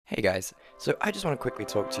Hey guys, so I just want to quickly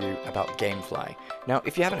talk to you about Gamefly. Now,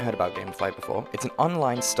 if you haven't heard about Gamefly before, it's an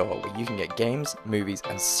online store where you can get games, movies,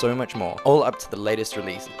 and so much more, all up to the latest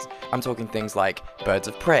releases. I'm talking things like Birds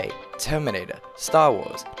of Prey, Terminator, Star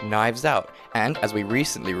Wars, Knives Out, and, as we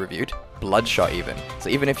recently reviewed, Bloodshot even. So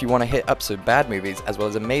even if you want to hit up some bad movies as well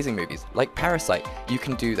as amazing movies, like Parasite, you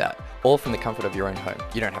can do that, all from the comfort of your own home.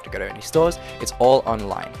 You don't have to go to any stores, it's all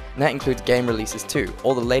online. And that includes game releases too,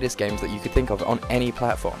 all the latest games that you could think of on any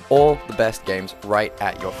platform. All the best games right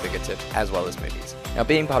at your fingertips, as well as movies. Now,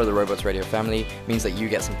 being part of the Robots Radio family means that you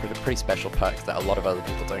get some pretty special perks that a lot of other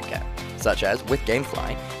people don't get. Such as, with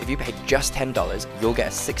Gamefly, if you pay just $10, you'll get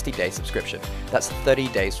a 60-day subscription. That's 30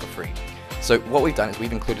 days for free. So what we've done is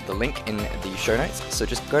we've included the link in the show notes, so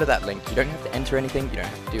just go to that link. You don't have to enter anything, you don't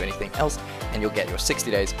have to do anything else, and you'll get your 60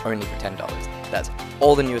 days only for $10. That's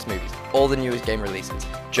all the newest movies, all the newest game releases,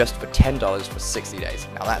 just for $10 for 60 days.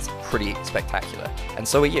 Now that's pretty spectacular, and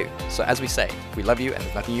so are you. So as we say, we love you and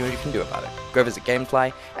there's nothing you can do about it. Go visit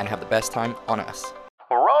Gamefly and have the best time on us.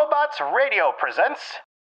 Robots Radio presents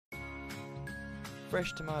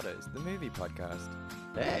Fresh Tomatoes, the movie podcast.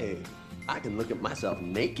 Hey, I can look at myself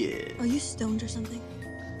naked. Are you stoned or something?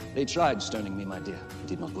 They tried stoning me, my dear. It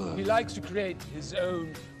did not work. He likes to create his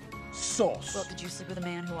own sauce. Well, did you sleep with a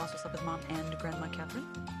man who also slept with Mom and Grandma Catherine?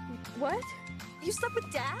 What? You slept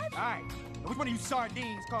with Dad? All right, now which one of you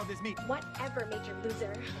sardines called this meat? Whatever, Major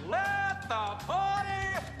Loser. Let the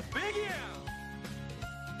party begin!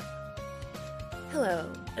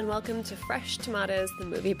 Hello, and welcome to Fresh Tomatoes, the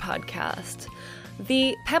movie podcast.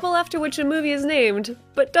 The pebble after which a movie is named,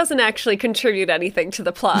 but doesn't actually contribute anything to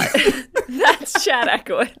the plot. That's Chad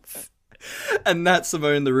Ekowitz. And that's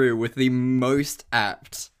Simone LaRue with the most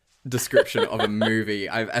apt description of a movie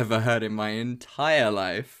I've ever heard in my entire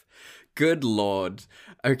life. Good lord.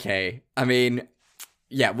 Okay, I mean,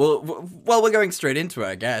 yeah, well, we're going straight into it,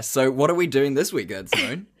 I guess. So what are we doing this week then,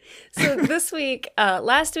 Simone? So this week,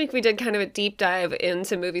 last week we did kind of a deep dive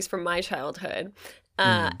into movies from my childhood.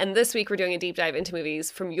 And this week we're doing a deep dive into movies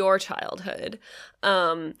from your childhood.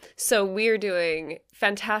 So we're doing,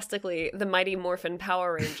 fantastically, The Mighty Morphin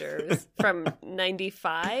Power Rangers from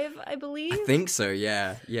 95, I believe. I think so,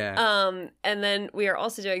 yeah. And then we are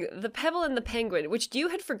also doing The Pebble and the Penguin, which you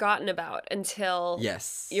had forgotten about until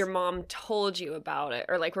your mom told you about it,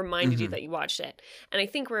 or like reminded you that you watched it. And I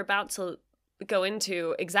think we're about to go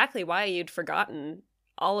into exactly why you'd forgotten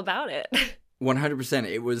all about it. 100%.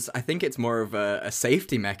 It was, I think it's more of a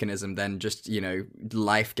safety mechanism than just,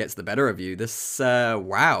 life gets the better of you. This,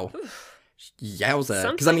 wow.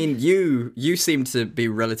 Yowza. Because, I mean, you seemed to be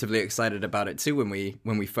relatively excited about it too when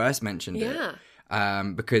we first mentioned it. Yeah.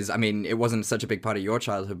 Because, I mean, it wasn't such a big part of your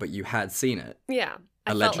childhood, but you had seen it. Yeah.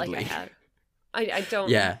 Allegedly. I felt like I had. I don't.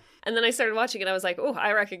 Yeah. And then I started watching it and I was like, oh,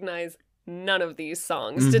 I recognize none of these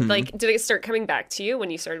songs. Did it start coming back to you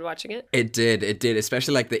when you started watching it? It did,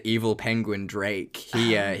 especially like the evil penguin Drake.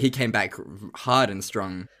 He came back hard and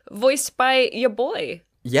strong. Voiced by your boy.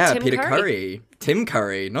 Yeah, Tim Peter Curry. Curry. Tim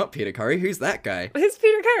Curry, not Peter Curry. Who's that guy? Who's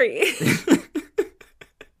Peter Curry?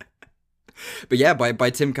 But yeah, by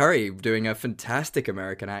Tim Curry doing a fantastic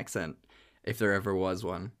American accent, if there ever was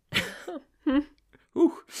one.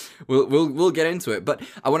 Ooh, we'll get into it, but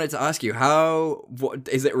I wanted to ask you, what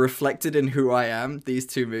is it reflected in who I am, these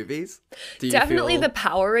two movies? Do you Definitely feel... the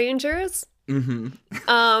Power Rangers.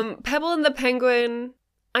 Mm-hmm. Pebble and the Penguin,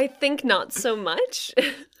 I think not so much.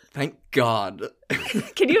 Thank God.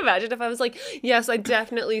 Can you imagine if I was like, yes, I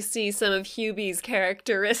definitely see some of Hubie's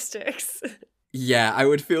characteristics. Yeah, I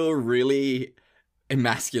would feel really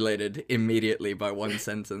emasculated immediately by one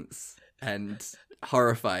sentence and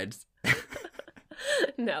horrified.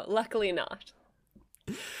 No, luckily not.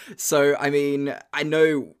 So, I mean,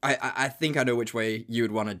 I think I know which way you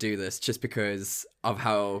would want to do this, just because of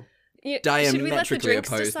how diametrically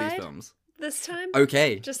opposed these films. This time?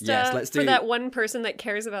 Okay, just yes, let's do for that one person that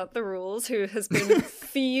cares about the rules who has been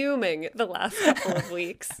fuming the last couple of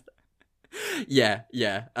weeks. Yeah.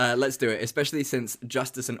 Let's do it, especially since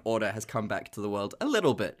Justice and Order has come back to the world a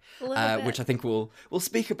little bit. Which I think we'll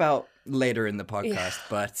speak about later in the podcast.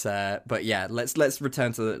 Yeah. But yeah, let's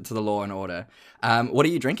return to the Law and Order. What are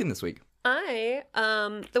you drinking this week?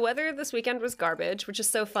 The weather this weekend was garbage, which is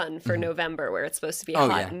so fun for November, where it's supposed to be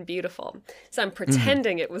hot and beautiful. So I'm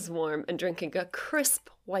pretending it was warm and drinking a crisp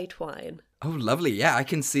white wine. Oh, lovely. Yeah, I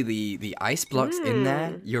can see the ice blocks in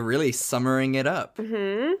there. You're really summering it up.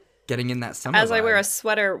 Mm-hmm. Getting in that summer As vibe. I wear a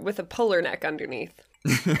sweater with a polar neck underneath.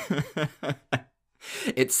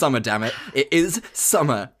 It's summer, damn it. It is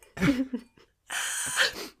summer.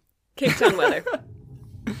 Cape Town weather.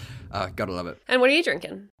 Gotta love it. And what are you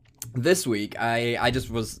drinking? This week, I just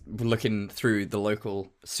was looking through the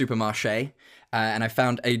local supermarché, and I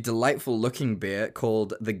found a delightful looking beer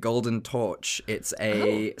called the Golden Torch. It's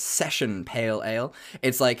a session pale ale.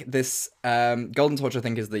 It's like this, Golden Torch, I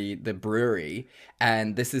think, is the brewery,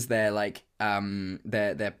 and this is their, like,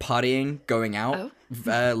 their partying, going out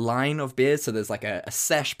line of beers. So there's like a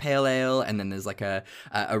sesh pale ale, and then there's like a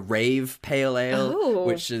rave pale ale,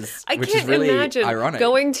 which is really imagine ironic.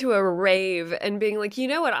 Going to a rave and being like, you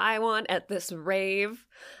know what I want at this rave?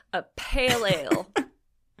 A pale ale.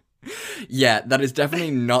 Yeah, that is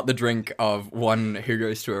definitely not the drink of one who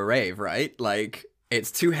goes to a rave, right? Like,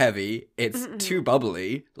 it's too heavy, it's too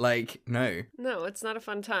bubbly, like, no. No, it's not a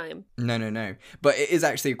fun time. No. But it is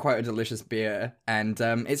actually quite a delicious beer, and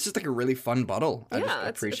it's just like a really fun bottle. I just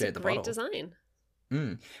appreciate it's a the great bottle. design.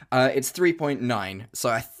 It's 3.9, so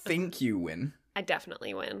I think you win. I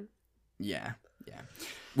definitely win. Yeah.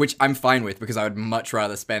 Which I'm fine with, because I would much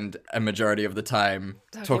rather spend a majority of the time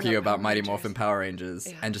talking about Mighty Morphin Power Rangers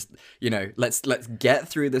and just, let's get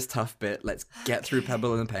through this tough bit. Let's get through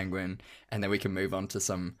Pebble and the Penguin, and then we can move on to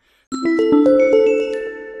some...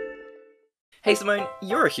 Hey Simone,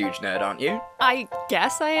 you're a huge nerd, aren't you? I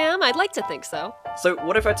guess I am. I'd like to think so. So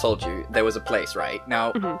what if I told you there was a place, right?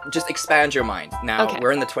 Now, just expand your mind. Now,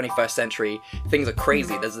 we're in the 21st century, things are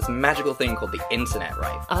crazy, there's this magical thing called the internet,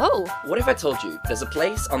 right? Oh. What if I told you there's a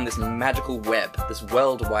place on this magical web, this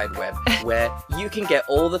world wide web, where you can get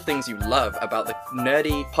all the things you love about the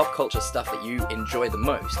nerdy pop culture stuff that you enjoy the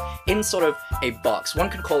most in sort of a box.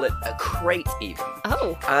 One could call it a crate even.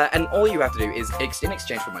 Oh. And all you have to do is, in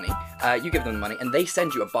exchange for money, you give them the money and they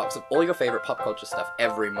send you a box of all your favorite pop culture stuff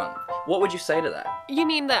every month. What would you say to that? You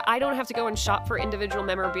mean that I don't have to go and shop for individual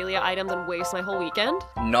memorabilia items and waste my whole weekend?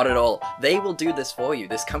 Not at all. They will do this for you.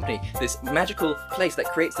 This company, this magical place that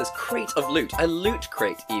creates this crate of loot, a loot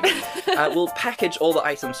crate even, will package all the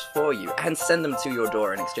items for you and send them to your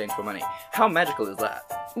door in exchange for money. How magical is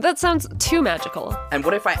that? That sounds too magical. And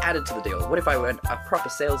what if I added to the deal? What if I were a proper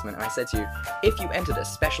salesman and I said to you, if you entered a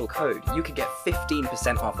special code, you could get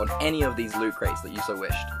 15% off on any of these loot crates that you so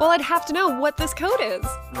wished? Well, I'd have to know what this code is.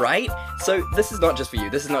 Right? So this is not just for you.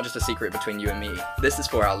 This is not just a secret between you and me. This is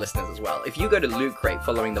for our listeners as well. If you go to Loot Crate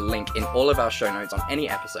following the link in all of our show notes on any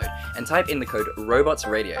episode and type in the code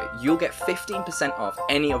ROBOTSRadio, you'll get 15% off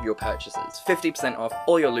any of your purchases. 50% off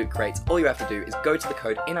all your loot crates. All you have to do is go to the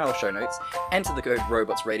code in our show notes, enter the code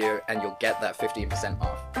ROBOTSRadio, and you'll get that 15%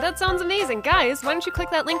 off. That sounds amazing. Guys, why don't you click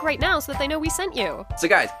that link right now so that they know we sent you? So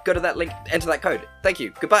guys, go to that link, enter that code. Thank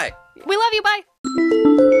you. Goodbye. We love you. Bye.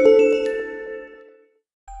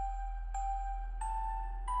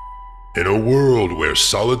 In a world where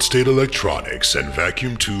solid-state electronics and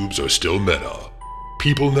vacuum tubes are still meta,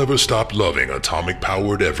 people never stop loving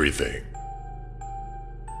atomic-powered everything.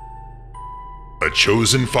 A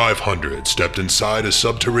chosen 500 stepped inside a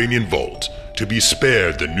subterranean vault to be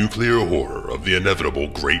spared the nuclear horror of the inevitable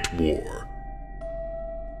Great War.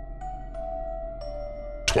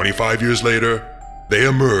 25 years later, they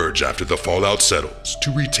emerge after the fallout settles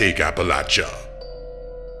to retake Appalachia.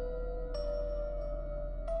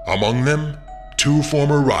 Among them, two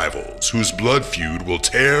former rivals whose blood feud will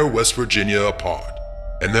tear West Virginia apart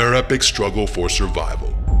in their epic struggle for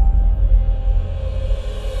survival.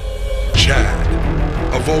 Chad,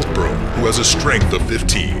 a vault bro who has a strength of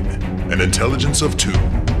 15, an intelligence of 2,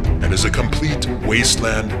 and is a complete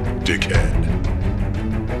wasteland dickhead.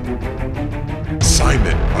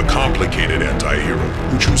 Simon, a complicated anti-hero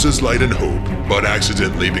who chooses light and hope, but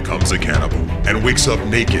accidentally becomes a cannibal and wakes up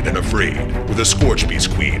naked and afraid with a Scorch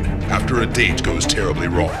Beast queen after a date goes terribly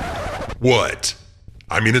wrong. What?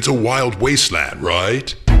 I mean, it's a wild wasteland,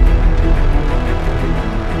 right?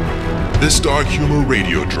 This dark humor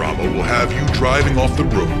radio drama will have you driving off the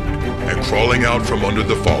road and crawling out from under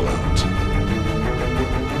the fallout.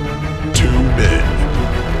 2 men,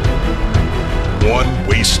 1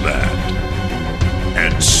 wasteland,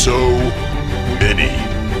 and so many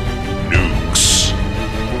nukes.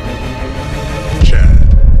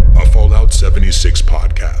 Chad, a Fallout 76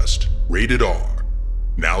 podcast, rated R,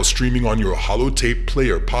 now streaming on your holotape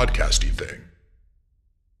player podcasty thing.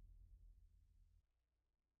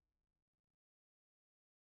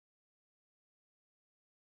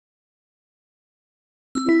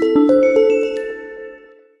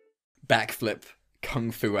 Backflip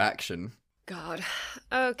kung fu action. God.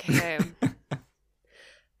 Okay.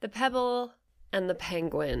 The Pebble and the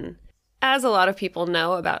Penguin. As a lot of people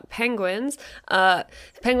know about penguins,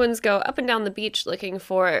 penguins go up and down the beach looking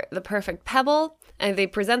for the perfect pebble, and they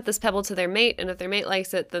present this pebble to their mate, and if their mate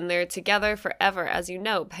likes it, then they're together forever. As you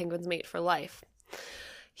know, penguins mate for life.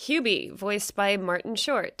 Hubie, voiced by Martin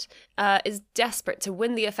Short, is desperate to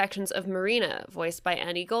win the affections of Marina, voiced by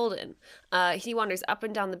Annie Golden. He wanders up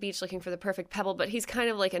and down the beach looking for the perfect pebble, but he's kind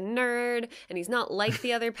of like a nerd, and he's not like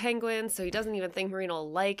the other penguins, so he doesn't even think Marina will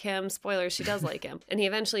like him. Spoilers, she does like him. And he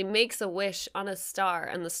eventually makes a wish on a star,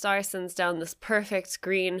 and the star sends down this perfect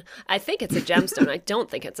green, I think it's a gemstone, I don't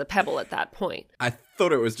think it's a pebble at that point. I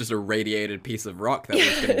thought it was just a radiated piece of rock that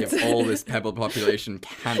was going to give all this pebble population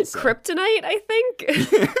cancer. Kryptonite, I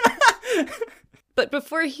think. But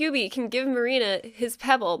before Hubie can give Marina his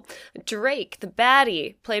pebble, Drake, the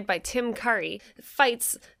baddie, played by Tim Curry,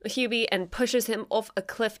 fights Hubie and pushes him off a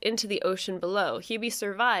cliff into the ocean below. Hubie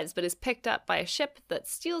survives, but is picked up by a ship that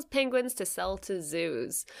steals penguins to sell to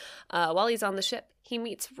zoos. While he's on the ship, he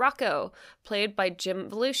meets Rocco, played by Jim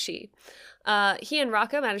Belushi. He and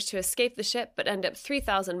Rocco manage to escape the ship, but end up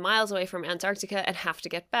 3,000 miles away from Antarctica and have to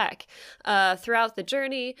get back. Throughout the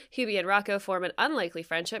journey, Hubie and Rocco form an unlikely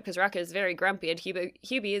friendship because Rocco is very grumpy and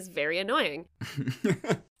Hubie is very annoying.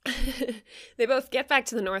 They both get back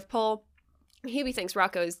to the North Pole. Hubie thinks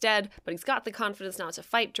Rocco is dead, but he's got the confidence now to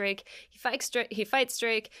fight Drake. He fights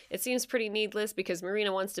Drake. It seems pretty needless because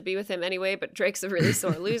Marina wants to be with him anyway, but Drake's a really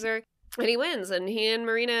sore loser. And he wins, and he and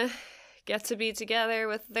Marina get to be together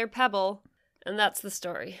with their pebble. And that's the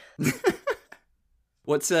story.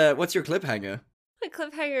 What's your cliffhanger? My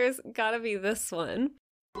cliffhanger's gotta be this one.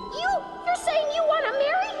 You're saying you want to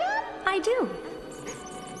marry him? I do.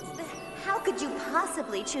 How could you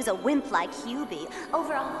possibly choose a wimp like Hubie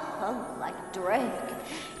over a hunk like Drake?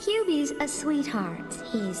 Hubie's a sweetheart.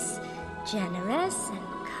 He's generous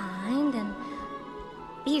and kind, and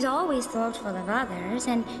he's always thoughtful of others,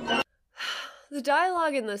 and... The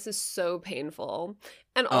dialogue in this is so painful.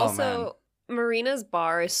 And also, Marina's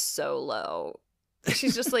bar is so low.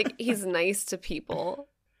 She's just like, he's nice to people.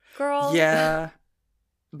 Girl. Yeah.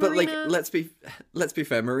 But Marina. like, let's be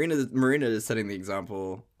fair. Marina is setting the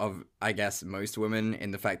example of, I guess, most women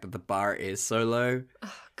in the fact that the bar is so low.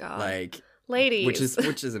 Oh God. Like, ladies,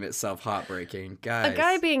 which is in itself heartbreaking, guys. A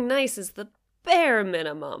guy being nice is the bare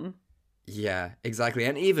minimum. Yeah, exactly.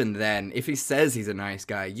 And even then, if he says he's a nice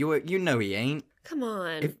guy, you know he ain't. Come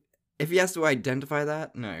on. If he has to identify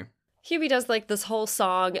that, no. Hubie does like this whole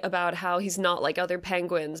song about how he's not like other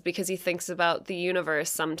penguins because he thinks about the universe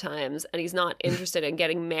sometimes and he's not interested in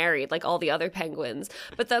getting married like all the other penguins.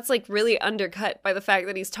 But that's like really undercut by the fact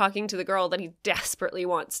that he's talking to the girl that he desperately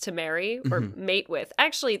wants to marry or mate with.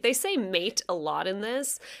 Actually, they say mate a lot in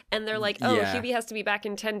this, and they're like, oh, yeah. Hubie has to be back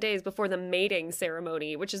in 10 days before the mating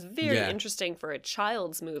ceremony, which is very interesting for a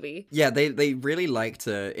child's movie. Yeah, they really like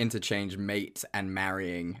to interchange mate and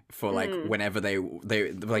marrying for like whenever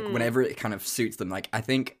whenever it kind of suits them. Like, I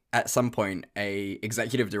think at some point a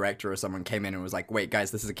executive director or someone came in and was like, wait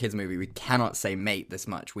guys, this is a kids movie, we cannot say mate this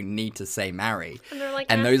much, we need to say marry. And they're like,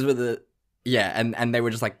 and those were the and they were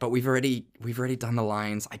just like, but we've already done the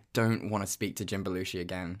lines. I don't want to speak to Jim Belushi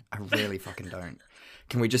again. I really fucking don't.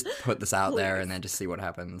 Can we just put this out there and then just see what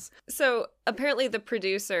happens? So apparently the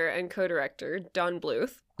producer and co-director Don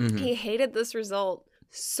Bluth, he hated this result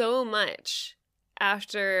so much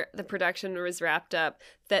after the production was wrapped up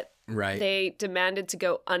that they demanded to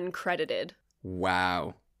go uncredited.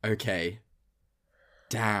 Wow. Okay.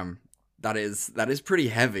 Damn. That is pretty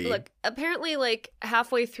heavy. Look, apparently like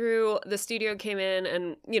halfway through the studio came in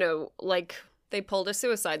and, you know, like they pulled a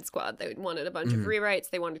Suicide Squad. They wanted a bunch of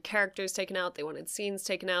rewrites. They wanted characters taken out. They wanted scenes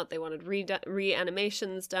taken out. They wanted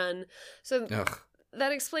reanimations done. So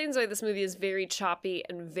that explains why this movie is very choppy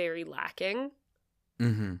and very lacking.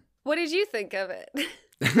 Mm-hmm. What did you think of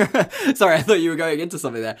it? Sorry, I thought you were going into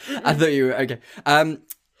something there. I thought you were, okay.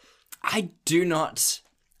 I do not,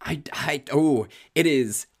 it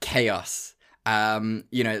is chaos.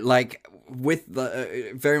 You know, like with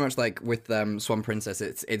the, very much like with Swan Princess,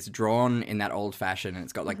 it's drawn in that old fashion and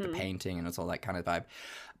it's got like the painting and it's all that kind of vibe.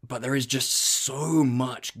 But there is just so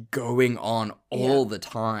much going on all the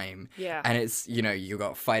time. Yeah. And it's, you know, you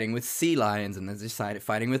got fighting with sea lions and there's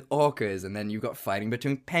fighting with orcas and then you've got fighting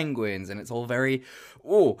between penguins and it's all very,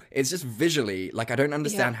 it's just visually, like I don't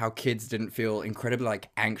understand how kids didn't feel incredibly like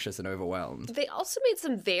anxious and overwhelmed. They also made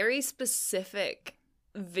some very specific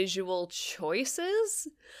visual choices.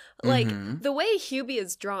 Like the way Hubie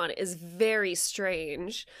is drawn is very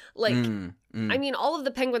strange. Like I mean, all of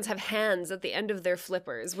the penguins have hands at the end of their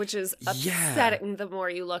flippers, which is upsetting the more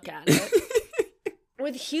you look at it.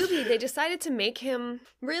 With Hubie, they decided to make him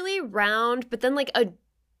really round, but then like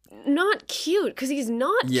not cute, because he's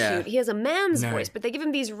not cute. He has a man's voice, but they give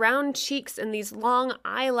him these round cheeks and these long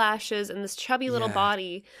eyelashes and this chubby little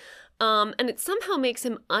body. And it somehow makes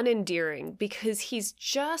him unendearing because he's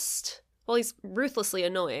just, well, he's ruthlessly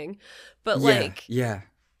annoying, but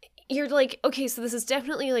you're like, okay, so this is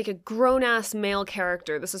definitely like a grown-ass male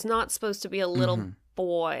character. This is not supposed to be a little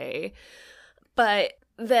boy. But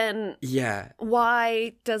then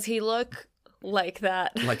why does he look like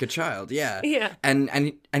that? Like a child, yeah. Yeah.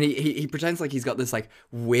 And he pretends like he's got this like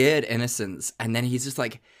weird innocence, and then he's just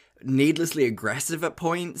like needlessly aggressive at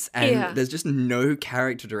points, and there's just no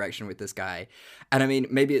character direction with this guy. And I mean,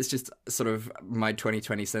 maybe it's just sort of my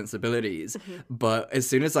 2020 sensibilities, but as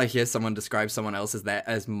soon as I hear someone describe someone else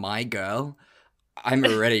as my girl, I'm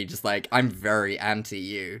already just like, I'm very anti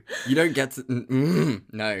you. You don't get to...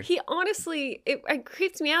 no. He honestly, it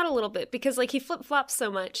creeps me out a little bit because like he flip-flops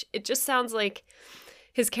so much. It just sounds like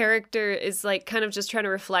his character is like kind of just trying to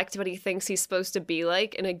reflect what he thinks he's supposed to be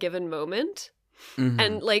like in a given moment.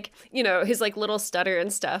 And like, you know, his like little stutter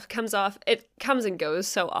and stuff comes and goes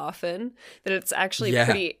so often that it's actually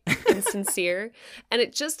pretty insincere. And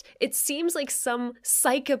it seems like some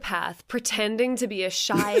psychopath pretending to be a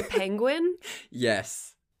shy penguin.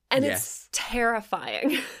 Yes. And it's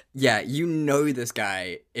terrifying. Yeah, you know this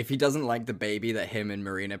guy, if he doesn't like the baby that him and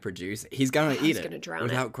Marina produce, he's going to eat it. He's going to drown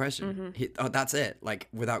without question. That's it. Like,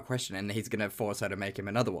 without question. And he's going to force her to make him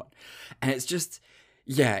another one. And it's just...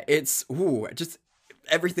 yeah, it's just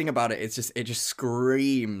everything about it. It just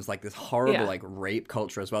screams like this horrible like rape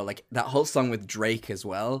culture as well. Like that whole song with Drake as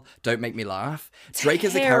well. Don't Make Me Laugh. Drake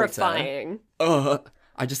is a character.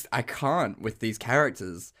 I can't with these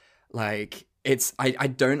characters. Like I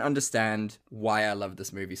don't understand why I love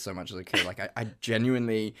this movie so much as a kid. Like I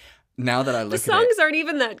genuinely, now that I look at it, the songs aren't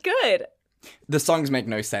even that good. The songs make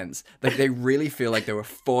no sense. Like they really feel like they were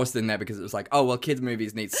forced in there because it was like, oh well, kids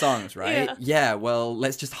movies need songs, right? Yeah, well,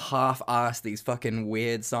 let's just half-ass these fucking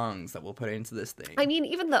weird songs that we'll put into this thing. I mean,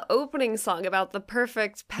 even the opening song about the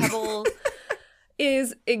perfect pebble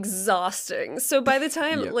is exhausting. So by the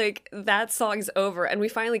time like that song's over and we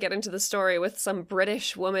finally get into the story with some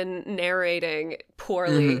British woman narrating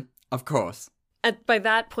poorly. Of course. By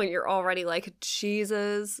that point, you're already like,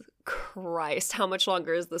 Jesus Christ, how much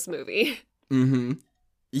longer is this movie?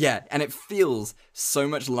 Yeah, and it feels so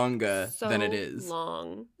much longer than it is.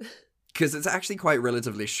 Long. Because it's actually quite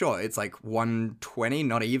relatively short. It's like 120,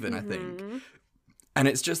 not even, I think. And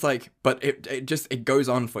it's just like, but it goes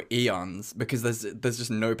on for eons because there's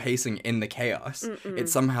just no pacing in the chaos.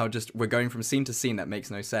 It's somehow just, we're going from scene to scene that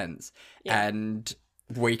makes no sense. And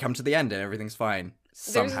we come to the end and everything's fine.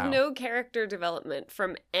 Somehow. There's no character development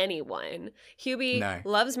from anyone. Hubie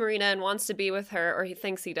loves Marina and wants to be with her, or he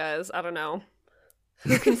thinks he does. I don't know.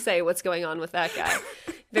 Who can say what's going on with that guy?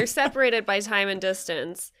 They're separated by time and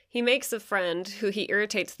distance. He makes a friend who he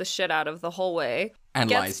irritates the shit out of the whole way. And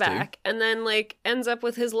gets lies back, and then like ends up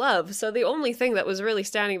with his love. So the only thing that was really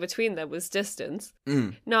standing between them was distance.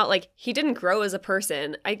 Not like he didn't grow as a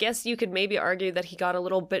person. I guess you could maybe argue that he got a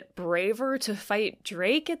little bit braver to fight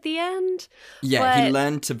Drake at the end. Yeah, he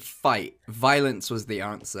learned to fight. Violence was the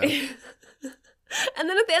answer. And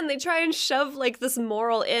then at the end, they try and shove like this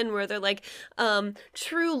moral in where they're like,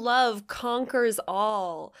 true love conquers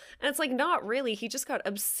all. And it's like, not really. He just got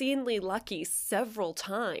obscenely lucky several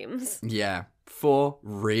times. Yeah, for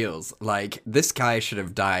reals. Like, this guy should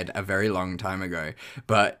have died a very long time ago.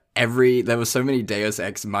 But there was so many Deus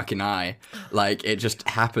Ex Machina, like, it just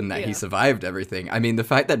happened that he survived everything. I mean, the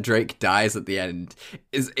fact that Drake dies at the end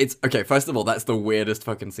it's okay, first of all, that's the weirdest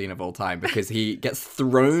fucking scene of all time because he gets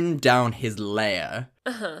thrown down his lair.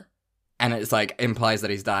 And it's like, implies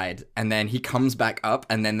that he's died. And then he comes back up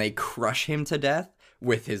and then they crush him to death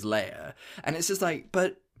with his lair. And it's just like,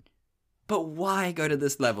 but why go to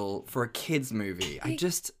this level for a kid's movie? I don't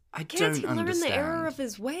understand. Can't he learn the error of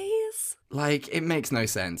his ways? Like, it makes no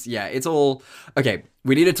sense. Yeah, it's all... Okay,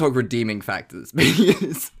 we need to talk redeeming factors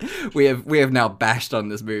because we have now bashed on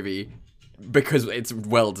this movie because it's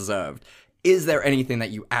well-deserved. Is there anything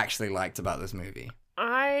that you actually liked about this movie?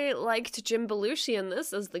 I liked Jim Belushi in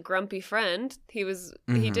this as the grumpy friend. He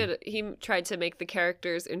tried to make the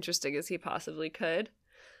characters interesting as he possibly could.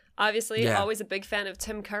 Obviously, always a big fan of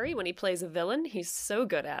Tim Curry when he plays a villain. He's so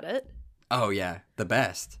good at it. Oh yeah, the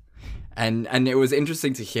best. And it was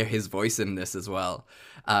interesting to hear his voice in this as well.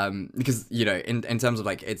 Because, you know, in terms of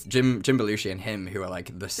like, it's Jim Belushi and him who are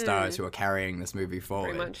like the stars who are carrying this movie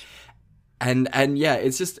forward. Very much. And yeah,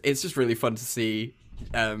 it's just really fun to see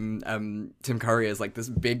Tim Curry as like this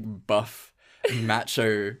big buff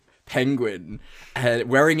macho penguin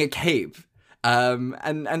wearing a cape.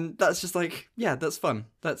 And that's just like, yeah, that's fun.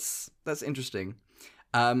 That's interesting.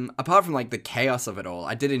 Apart from like the chaos of it all,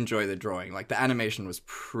 I did enjoy the drawing. Like the animation was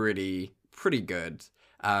pretty good.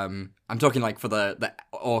 I'm talking like for the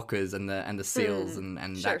orcas and the seals and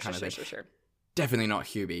that kind of thing. Sure. Definitely not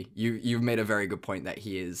Hubie. You've made a very good point that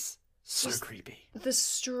he is So creepy. The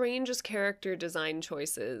strangest character design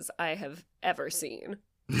choices I have ever seen.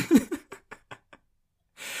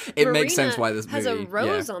 It Marina makes sense why this movie has a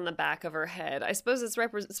rose on the back of her head. I suppose it's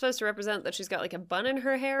supposed to represent that she's got like a bun in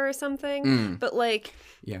her hair or something. But like,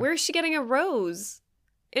 where is she getting a rose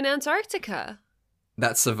in Antarctica?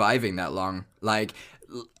 That's surviving that long. Like,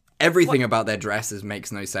 everything about their dresses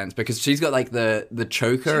makes no sense because she's got like the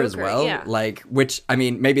choker as well. Yeah. Like, which, I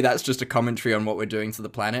mean, maybe that's just a commentary on what we're doing to the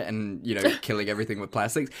planet and, you know, killing everything with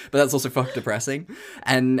plastics, but that's also fucking depressing.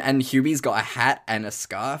 And Hubie's got a hat and a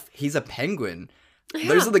scarf. He's a penguin. Yeah.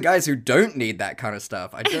 Those are the guys who don't need that kind of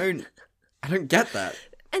stuff. I don't get that.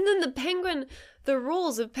 And then the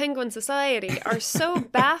rules of penguin society are so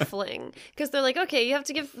baffling because they're like, okay, you have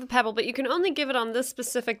to give the pebble, but you can only give it on this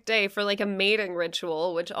specific day for like a mating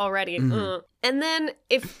ritual, which already, And then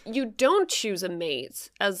if you don't choose a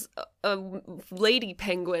mate as a lady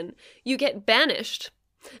penguin, you get banished.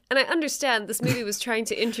 And I understand this movie was trying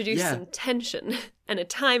to introduce some tension and a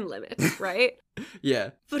time limit, right?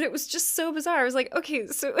 Yeah. But it was just so bizarre. I was like, okay,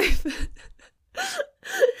 so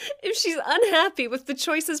if she's unhappy with the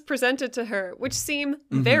choices presented to her, which seem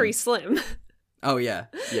very slim. Oh, yeah.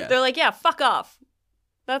 Yeah. They're like, yeah, fuck off.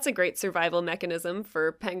 That's a great survival mechanism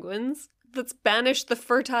for penguins. Let's banish the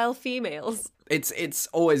fertile females. It's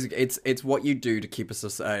always what you do to keep a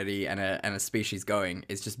society and a species going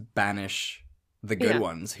is just banish the good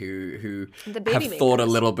ones who have thought a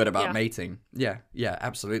little bit about mating. Yeah,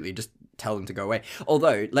 absolutely. Just tell them to go away.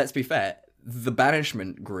 Although, let's be fair, the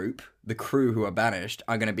banishment group, the crew who are banished,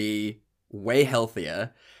 are going to be way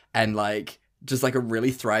healthier and like just like a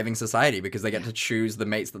really thriving society because they get to choose the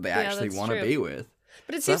mates that they actually want to be with.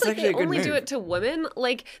 But it seems like they only do it to women.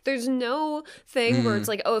 Like, there's no thing where it's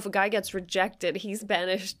like, oh, if a guy gets rejected, he's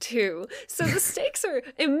banished too. So the stakes are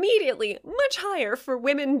immediately much higher for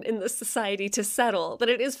women in this society to settle than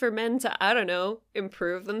it is for men to, I don't know,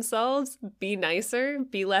 improve themselves, be nicer,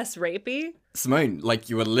 be less rapey. Simone, like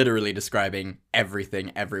you were literally describing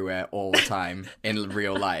everything everywhere all the time in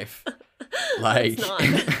real life. Like, it's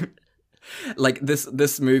not. Like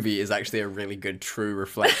this movie is actually a really good true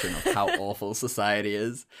reflection of how awful society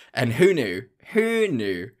is. And who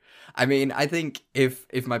knew? I mean, I think if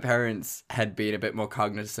my parents had been a bit more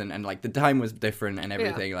cognizant and like the time was different and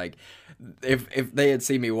everything, like if they had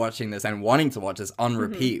seen me watching this and wanting to watch this on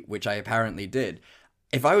repeat, which I apparently did,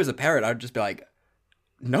 if I was a parent, I'd just be like,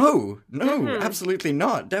 no, absolutely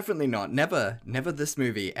not. Definitely not. Never this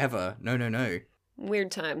movie ever. No.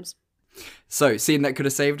 Weird times. So, scene that could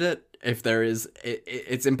have saved it. If there is,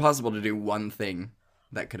 it's impossible to do one thing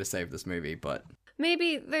that could have saved this movie, but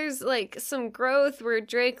maybe there's like some growth where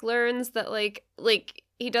Drake learns that like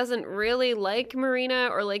he doesn't really like Marina,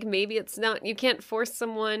 or like maybe it's not, you can't force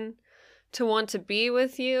someone to want to be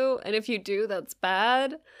with you, and if you do, that's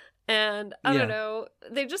bad. And I don't know,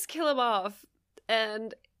 they just kill him off,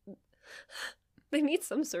 and they need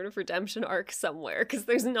some sort of redemption arc somewhere because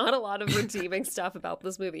there's not a lot of redeeming stuff about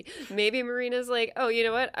this movie. Maybe Marina's like, oh, you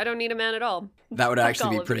know what? I don't need a man at all. That would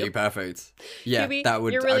actually be pretty perfect. Yeah, Hubie, that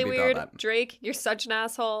would. You're really I'd be weird. that. Drake, you're such an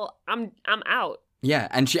asshole. I'm out. Yeah,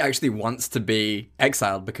 and she actually wants to be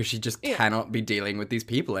exiled because she just cannot be dealing with these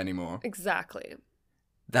people anymore. Exactly.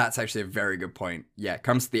 That's actually a very good point. Yeah,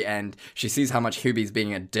 comes to the end. She sees how much Hubie's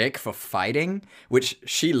being a dick for fighting, which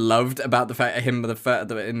she loved about him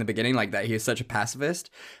in the beginning, like that he is such a pacifist,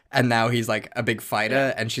 and now he's like a big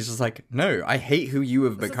fighter, and she's just like, no, I hate who you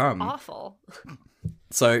have become. Is awful.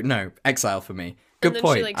 So no, exile for me. Good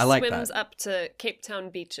point. She, like, I like that. Swims up to Cape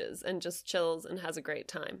Town beaches and just chills and has a great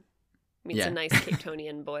time. Meets a nice Cape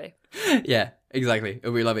Townian boy. Yeah, exactly.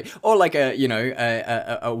 It'll be lovely. Or like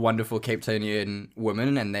a wonderful Cape Townian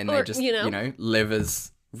woman, and then they just live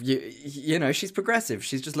as she's progressive.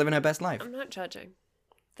 She's just living her best life. I'm not judging.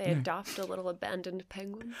 They adopt a little abandoned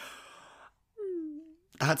penguin.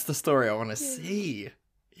 That's the story I want to see.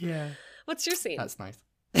 Yeah. What's your scene? That's nice.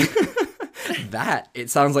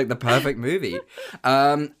 It sounds like the perfect movie.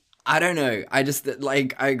 I don't know. I just,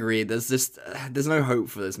 like, I agree. There's no hope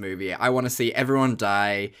for this movie. I want to see everyone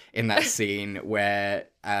die in that scene where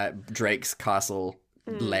Drake's castle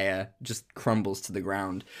lair just crumbles to the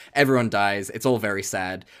ground. Everyone dies. It's all very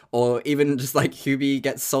sad. Or even just like Hubie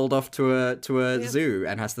gets sold off to a zoo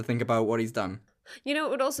and has to think about what he's done. You know,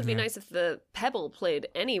 it would also be nice if the pebble played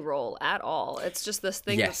any role at all. It's just this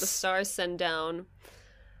thing that the stars send down.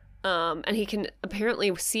 And he can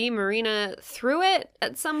apparently see Marina through it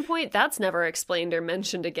at some point. That's never explained or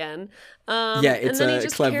mentioned again. It's and then he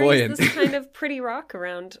just clairvoyant. carries this kind of pretty rock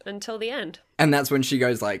around until the end. And that's when she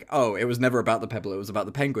goes like, oh, it was never about the pebble, it was about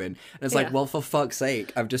the penguin. And it's like, well, for fuck's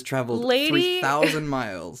sake, I've just traveled 3,000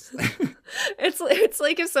 miles. It's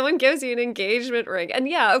like if someone gives you an engagement ring, and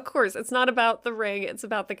yeah, of course, it's not about the ring, it's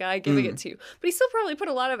about the guy giving it to you. But he still probably put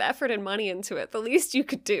a lot of effort and money into it. The least you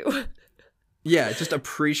could do. Yeah, just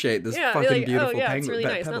appreciate this Yeah, fucking be like, beautiful oh yeah, penguin. it's really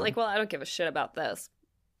nice. pebble. Not like, well, I don't give a shit about this.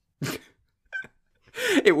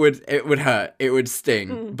 It would hurt. It would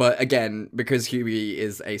sting. But again, because Hubie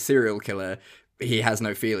is a serial killer, he has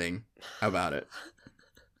no feeling about it.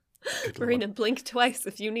 Marina, blink twice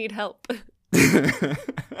if you need help. This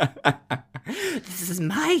is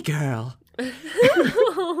my girl.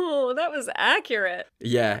 Oh, that was accurate.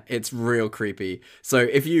 Yeah, it's real creepy. So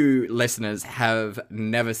if you listeners have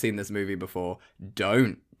never seen this movie before,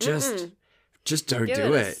 don't. Just don't Give do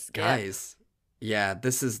it a it, skip. guys. Yeah,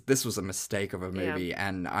 this was a mistake of a movie,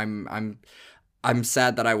 and I'm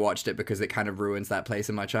sad that I watched it because it kind of ruins that place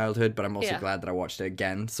in my childhood, but I'm also glad that I watched it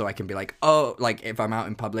again so I can be like, oh, like if I'm out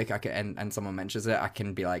in public I can, and someone mentions it, I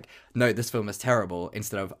can be like, no, this film is terrible,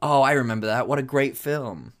 instead of, oh, I remember that, what a great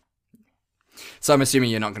film. So I'm assuming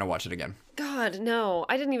you're not going to watch it again. God, no.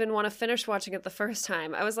 I didn't even want to finish watching it the first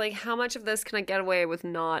time. I was like, how much of this can I get away with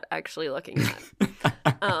not actually looking at?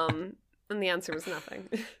 And the answer was nothing.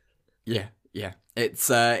 Yeah. It's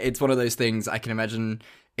one of those things I can imagine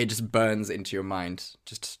it just burns into your mind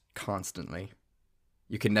just constantly.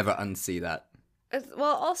 You can never unsee that.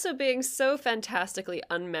 While also being so fantastically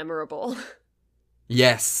unmemorable.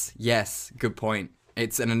 Yes, good point.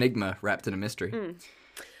 It's an enigma wrapped in a mystery.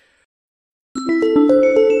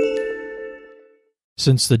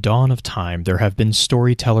 Since the dawn of time, there have been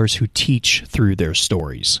storytellers who teach through their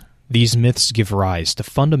stories. These myths give rise to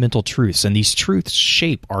fundamental truths, and these truths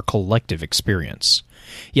shape our collective experience.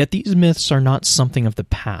 Yet these myths are not something of the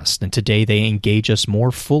past, and today they engage us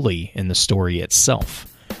more fully in the story itself.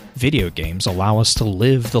 Video games allow us to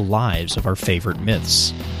live the lives of our favorite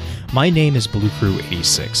myths. My name is Blue Crew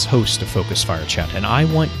 86, host of Focus Fire Chat, and I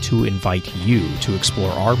want to invite you to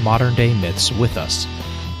explore our modern-day myths with us.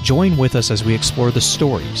 Join with us as we explore the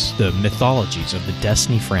stories, the mythologies of the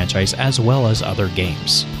Destiny franchise, as well as other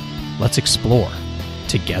games. Let's explore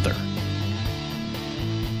together.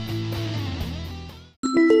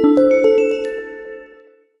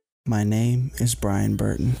 My name is Brian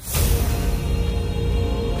Burton.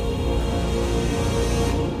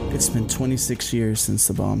 It's been 26 years since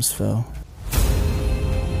the bombs fell.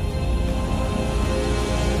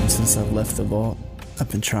 And since I've left the vault, I've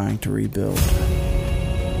been trying to rebuild.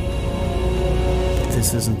 But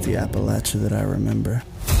this isn't the Appalachia that I remember.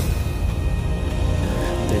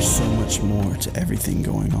 There's so much more to everything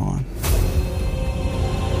going on.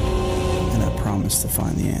 And I promise to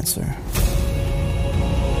find the answer.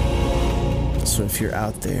 So if you're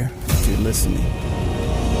out there, if you're listening,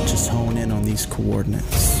 just hone in on these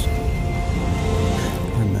coordinates.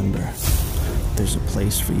 Remember, there's a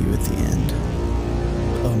place for you at the end.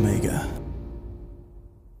 Omega.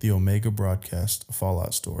 The Omega Broadcast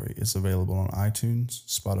Fallout Story is available on iTunes,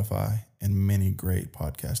 Spotify, and many great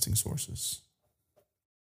podcasting sources.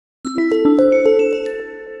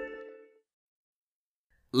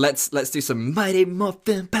 Let's do some Mighty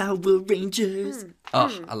Morphin Power Rangers.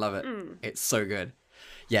 I love it. It's so good.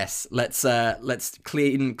 Yes, let's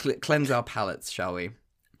cleanse our palates, shall we?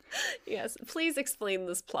 Yes, please explain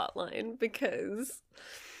this plot line, because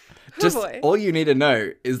Just all you need to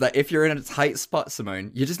know is that if you're in a tight spot,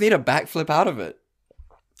 Simone, you just need a backflip out of it.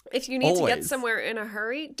 If you need to get somewhere in a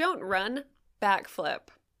hurry, don't run, backflip.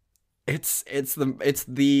 It's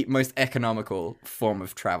the most economical form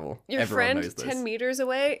of travel. Your Everyone knows friend this. 10 meters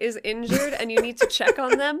away is injured and you need to check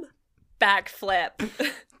on them, backflip.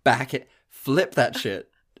 Flip that shit.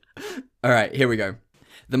 All right, here we go.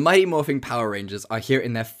 The Mighty Morphing Power Rangers are here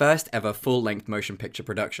in their first ever full-length motion picture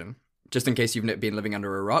production. Just in case you've been living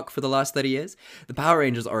under a rock for the last 30 years, the Power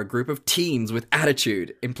Rangers are a group of teens with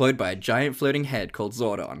attitude, employed by a giant floating head called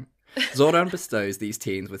Zordon. Zordon bestows these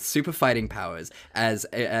teens with super fighting powers as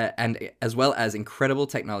well as incredible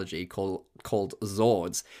technology called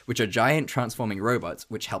Zords, which are giant transforming robots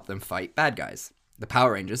which help them fight bad guys. The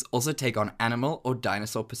Power Rangers also take on animal or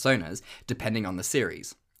dinosaur personas depending on the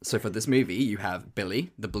series. So for this movie, you have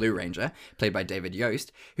Billy, the Blue Ranger, played by David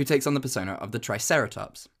Yost, who takes on the persona of the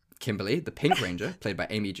Triceratops. Kimberly, the Pink Ranger, played by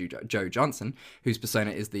Amy Jo Johnson, whose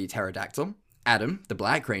persona is the Pterodactyl. Adam, the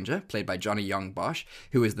Black Ranger, played by Johnny Young Bosch,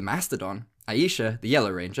 who is the Mastodon. Aisha, the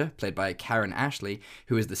Yellow Ranger, played by Karen Ashley,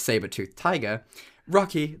 who is the Saber-toothed Tiger.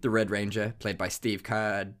 Rocky, the Red Ranger, played by Steve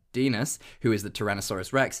Cardenas, who is the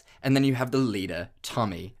Tyrannosaurus Rex. And then you have the leader,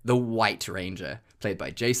 Tommy, the White Ranger, played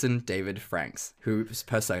by Jason David Franks, whose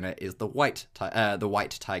persona is the White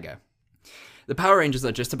Tiger. The Power Rangers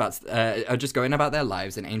are just going about their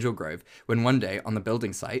lives in Angel Grove when one day on the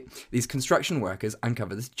building site, these construction workers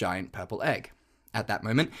uncover this giant purple egg. At that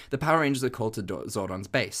moment, the Power Rangers are called to Zordon's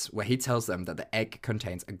base, where he tells them that the egg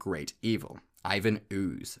contains a great evil, Ivan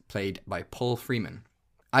Ooze, played by Paul Freeman.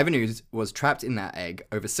 Ivan Ooze was trapped in that egg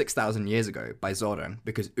over 6,000 years ago by Zordon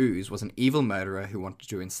because Ooze was an evil murderer who wanted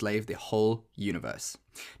to enslave the whole universe.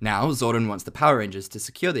 Now, Zordon wants the Power Rangers to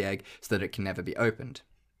secure the egg so that it can never be opened.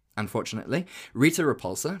 Unfortunately, Rita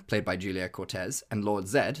Repulsa, played by Julia Cortez, and Lord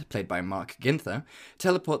Zed, played by Mark Ginther,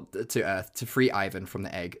 teleport to Earth to free Ivan from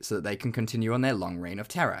the egg so that they can continue on their long reign of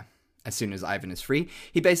terror. As soon as Ivan is free,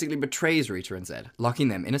 he basically betrays Rita and Zed, locking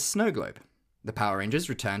them in a snow globe. The Power Rangers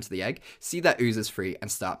return to the egg, see that Ooze is free,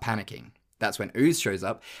 and start panicking. That's when Ooze shows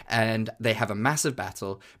up, and they have a massive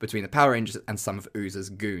battle between the Power Rangers and some of Ooze's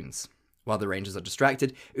goons. While the Rangers are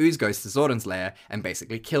distracted, Ooze goes to Zordon's lair and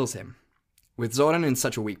basically kills him. With Zordon in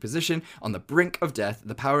such a weak position, on the brink of death,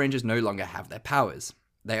 the Power Rangers no longer have their powers.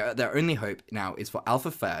 Their only hope now is for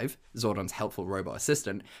Alpha 5, Zordon's helpful robot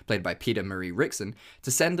assistant, played by Peter Marie Rickson,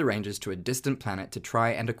 to send the Rangers to a distant planet to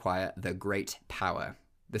try and acquire the Great Power.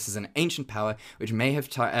 This is an ancient power which many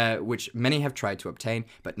have tried to obtain,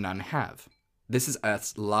 but none have. This is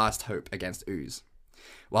Earth's last hope against Ooze.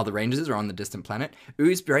 While the Rangers are on the distant planet,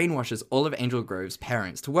 Ooze brainwashes all of Angel Grove's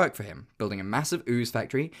parents to work for him, building a massive Ooze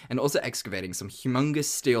factory and also excavating some humongous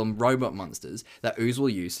steel robot monsters that Ooze will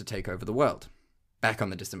use to take over the world. Back on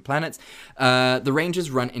the distant planets, the Rangers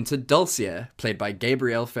run into Dulcia, played by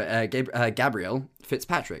Gabrielle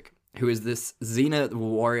Fitzpatrick, who is this Xena the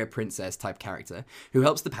warrior princess type character who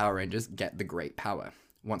helps the Power Rangers get the Great Power.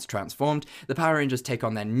 Once transformed, the Power Rangers take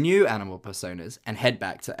on their new animal personas and head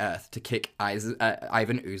back to Earth to kick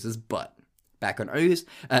Ivan Ooze's butt. Back on Earth,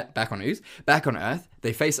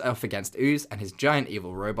 they face off against Ooze and his giant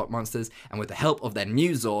evil robot monsters, and with the help of their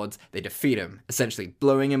new Zords, they defeat him, essentially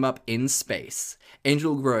blowing him up in space.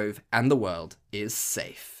 Angel Grove and the world is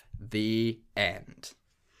safe. The end.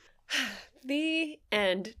 The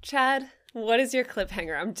end. Chad, what is your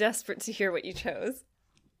cliffhanger? I'm desperate to hear what you chose.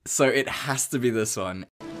 So it has to be this one.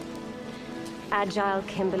 Agile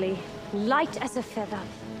Kimberly, light as a feather.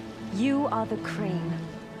 You are the crane.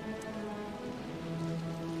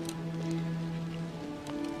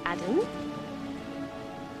 Adam?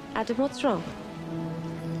 Adam, what's wrong?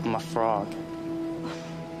 I'm a frog.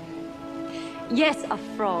 Yes, a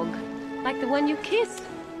frog. Like the one you kissed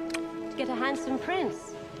to get a handsome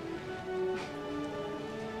prince.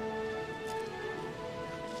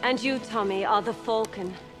 And you, Tommy, are the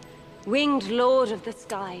falcon, winged lord of the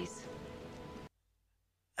skies.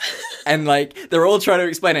 And, like, they're all trying to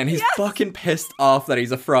explain it, and he's fucking pissed off that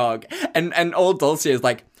he's a frog. And old Dulcia is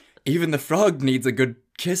like, even the frog needs a good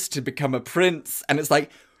kiss to become a prince. And it's like,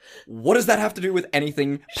 what does that have to do with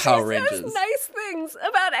anything Power Rangers? She says nice things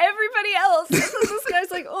about everybody else. And so this guy's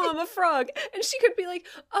like, oh, I'm a frog. And she could be like,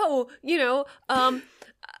 oh, you know,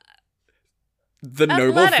 the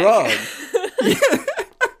noble frog.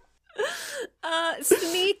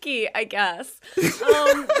 Sneaky, I guess.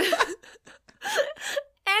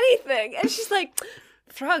 Anything. And she's like,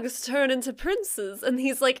 frogs turn into princes. And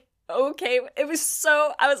he's like, okay. It was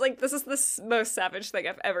so, I was like, this is the most savage thing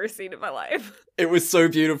I've ever seen in my life. It was so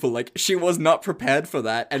beautiful. Like, she was not prepared for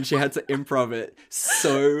that, and she had to improv it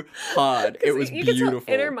so hard. It was beautiful. Could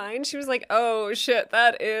tell in her mind, she was like, oh shit,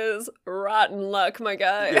 that is rotten luck, my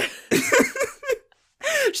guy. Yeah.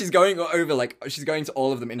 She's going to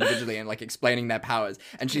all of them individually and, like, explaining their powers.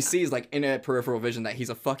 And she sees, like, in her peripheral vision that he's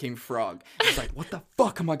a fucking frog. She's like, what the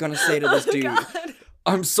fuck am I gonna say to this dude? God.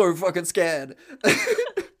 I'm so fucking scared.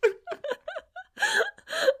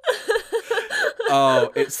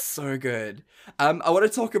 Oh, it's so good. I want to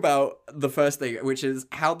talk about the first thing, which is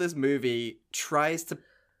how this movie tries to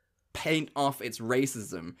paint off its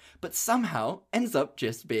racism, but somehow ends up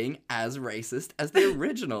just being as racist as the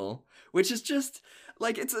original, which is just,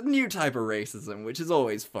 like, it's a new type of racism, which is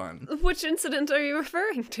always fun. Which incident are you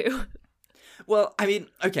referring to? Well, I mean,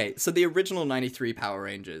 okay, so the original 93 Power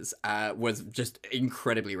Rangers was just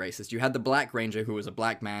incredibly racist. You had the Black Ranger, who was a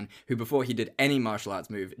black man, who before he did any martial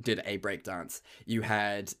arts move, did a breakdance. You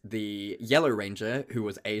had the Yellow Ranger, who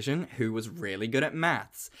was Asian, who was really good at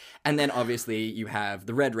maths. And then obviously you have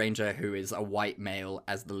the Red Ranger, who is a white male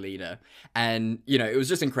as the leader. And, you know, it was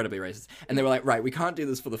just incredibly racist. And they were like, right, we can't do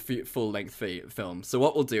this for the full-length film. So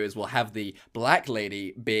what we'll do is we'll have the black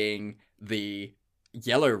lady being the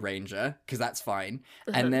Yellow Ranger, because that's fine.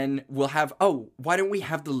 And then we'll have, why don't we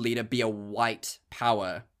have the leader be a white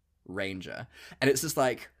Power Ranger? And it's just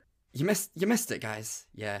like, you missed it, guys.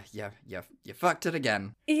 Yeah, you fucked it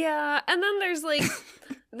again. Yeah, and then there's, like,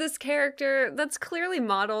 this character that's clearly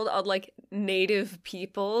modeled on, like, native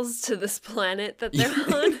peoples to this planet that they're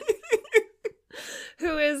on.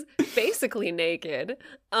 Who is basically naked,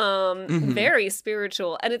 very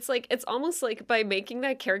spiritual. And it's like, it's almost like by making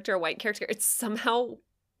that character a white character, it's somehow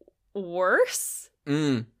worse.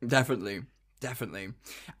 Definitely.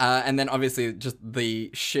 And then obviously just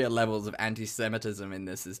the sheer levels of anti-Semitism in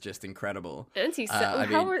this is just incredible.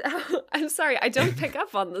 I'm sorry, I don't pick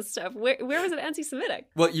up on this stuff. Where was it anti-Semitic?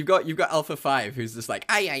 Well, you've got Alpha 5, who's just like,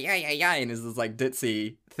 ay, and is this like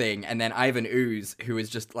ditzy thing. And then Ivan Ooze, who is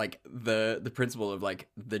just like the principle of like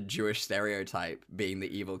the Jewish stereotype being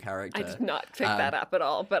the evil character. I did not pick that up at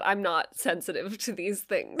all, but I'm not sensitive to these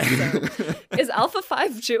things. So. Is Alpha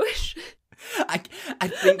 5 Jewish? I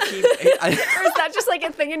think he... Or is that just like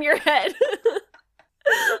a thing in your head?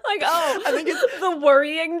 Like, oh, I think it's the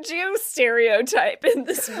worrying Jew stereotype in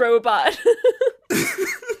this robot.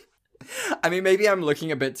 I mean, maybe I'm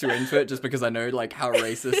looking a bit too into it just because I know like how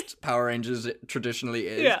racist Power Rangers traditionally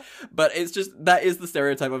is. Yeah. But it's just, that is the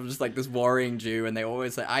stereotype of just like this worrying Jew, and they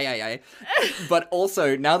always say, ay. But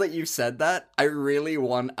also, now that you've said that, I really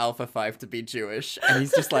want Alpha 5 to be Jewish. And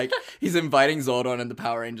he's just like, he's inviting Zordon and the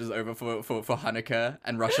Power Rangers over for Hanukkah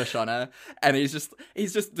and Rosh Hashanah. And he's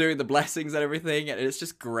just doing the blessings and everything. And it's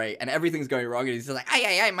just great. And everything's going wrong. And he's just like,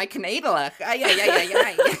 ay, my Knabelach,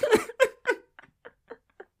 ay.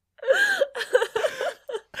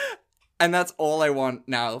 And that's all I want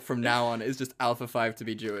now, from now on, is just Alpha 5 to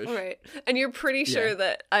be Jewish. Right. And you're pretty sure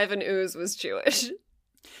that Ivan Ooze was Jewish.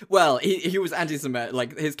 Well, he was anti-Semitic.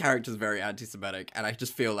 Like, his character's very anti-Semitic, and I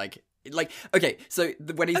just feel like, okay, so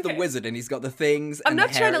when he's the wizard and he's got the things I'm and not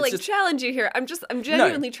the hair, trying to, challenge you here. I'm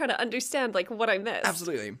genuinely trying to understand, what I missed.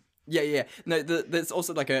 Absolutely. Yeah. No, there's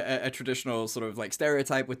also like a traditional sort of like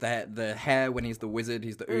stereotype with the hair when he's the wizard.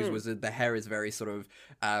 He's the Ooze wizard. The hair is very sort of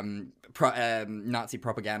Nazi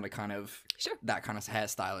propaganda kind of, that kind of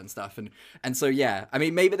hairstyle and stuff. And so yeah, I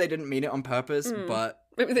mean, maybe they didn't mean it on purpose, but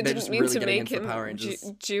maybe they didn't mean really to make him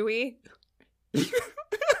Jewy. Is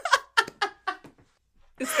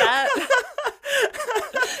that?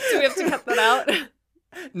 Do we have to cut that out?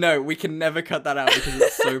 No, we can never cut that out because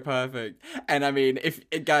it's so perfect. And I mean,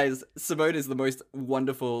 guys, Simone is the most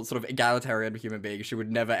wonderful sort of egalitarian human being. She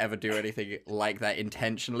would never ever do anything like that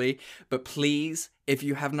intentionally. But please, if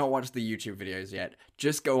you have not watched the YouTube videos yet,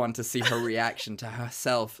 just go on to see her reaction to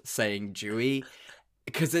herself saying Jewy,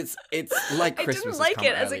 because it's like Christmas. I didn't like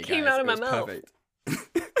it as it came out of my mouth. Perfect.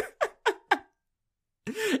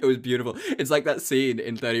 It was beautiful. It's like that scene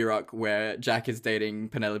in 30 Rock where Jack is dating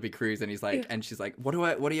Penelope Cruz and he's like, and she's like, what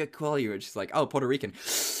do you call you? And she's like, oh, Puerto Rican.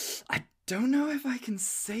 I don't know if I can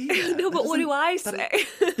say that. No, but what do I say?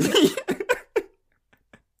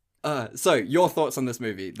 So your thoughts on this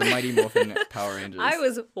movie, The Mighty Morphin Power Rangers? I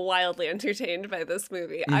was wildly entertained by this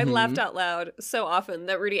movie. I laughed out loud so often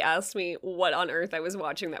that Rudy asked me what on earth I was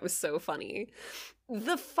watching that was so funny.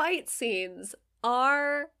 The fight scenes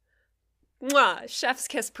are... Mwah, chef's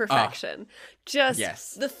kiss perfection.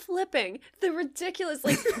 Just the flipping, the ridiculous,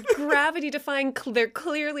 gravity-defying, they're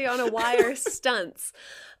clearly on a wire stunts.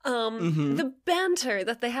 The banter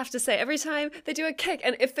that they have to say every time they do a kick.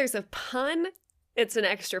 And if there's a pun, it's an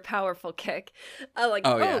extra powerful kick.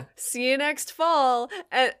 See you next fall.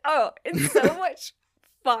 And it's so much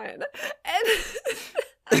fun. And...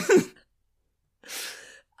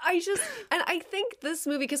 I think this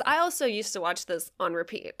movie, because I also used to watch this on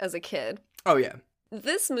repeat as a kid. Oh, yeah.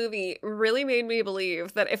 This movie really made me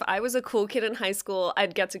believe that if I was a cool kid in high school,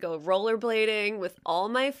 I'd get to go rollerblading with all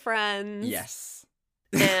my friends. Yes.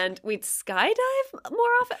 And we'd skydive more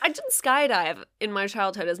often. I didn't skydive in my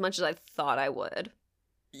childhood as much as I thought I would.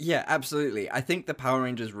 Yeah, absolutely. I think the Power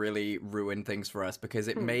Rangers really ruined things for us because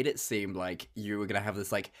it made it seem like you were going to have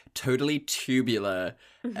this totally tubular,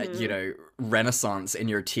 renaissance in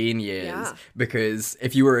your teen years. Yeah. Because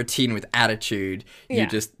if you were a teen with attitude, you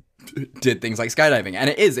just did things like skydiving. And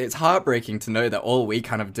it's heartbreaking to know that all we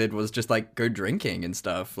kind of did was just go drinking and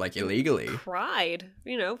stuff, illegally. Cried,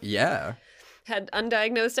 Yeah. Had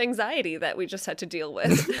undiagnosed anxiety that we just had to deal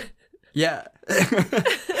with. Yeah.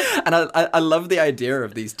 And I love the idea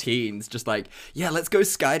of these teens just let's go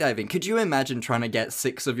skydiving. Could you imagine trying to get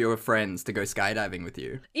 6 of your friends to go skydiving with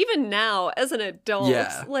you? Even now, as an adult,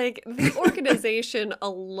 the organization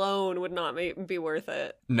alone would not be worth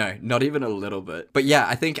it. No, not even a little bit. But yeah,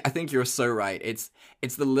 I think you're so right. It's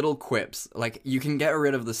the little quips. You can get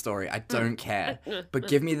rid of the story. I don't care. But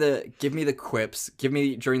give me the quips. Give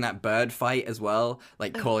me during that bird fight as well,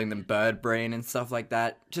 calling them bird brain and stuff like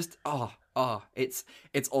that. Just Oh, it's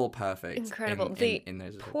all perfect. Incredible. In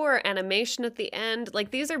those poor animation at the end.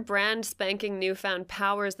 Like, these are brand spanking newfound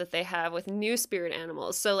powers that they have with new spirit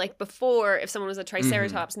animals. So, like, before, if someone was a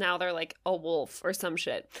Triceratops, now they're like a wolf or some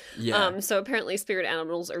shit. Yeah. So apparently spirit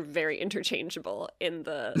animals are very interchangeable in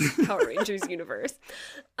the Power Rangers universe.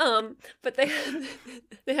 But they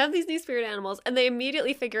have these new spirit animals, and they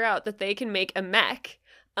immediately figure out that they can make a mech.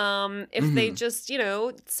 If they just,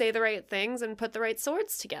 say the right things and put the right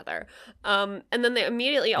swords together. And then they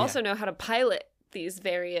immediately also know how to pilot these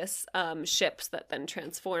various ships that then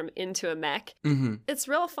transform into a mech. It's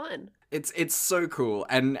real fun. It's so cool.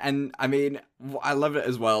 And I mean, I love it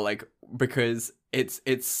as well, like, because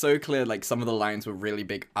it's so clear, like, some of the lines were really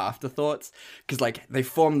big afterthoughts, because, like, they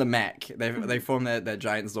form the mech, they form their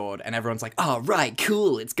giant Zord, and everyone's like, oh, right,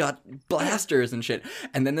 cool, it's got blasters and shit,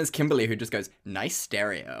 and then there's Kimberly who just goes, nice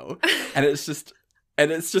stereo, and it's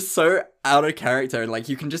just so out of character, like,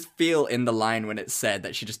 you can just feel in the line when it's said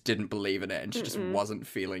that she just didn't believe in it, and she just wasn't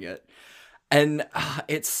feeling it, and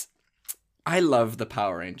I love the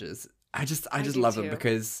Power Rangers. I just love them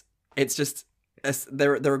because it's just,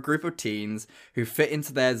 they're a group of teens who fit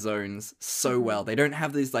into their zones so well. They don't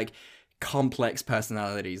have these, like, complex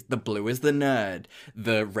personalities. The blue is the nerd,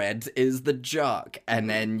 the red is the jock, and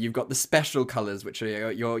then you've got the special colors, which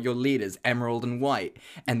are your leaders, emerald and white,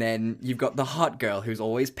 and then you've got the hot girl who's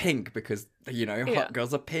always pink because, hot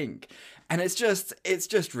girls are pink. And it's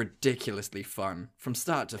just ridiculously fun from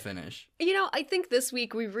start to finish. I think this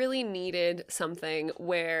week we really needed something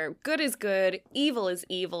where good is good, evil is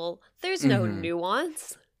evil. There's no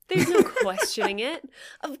nuance. There's no questioning it.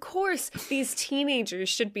 Of course, these teenagers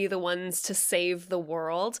should be the ones to save the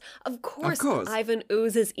world. Of course. Ivan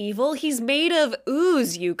Ooze is evil. He's made of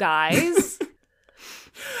ooze, you guys.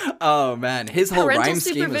 Oh, man. His whole rhyme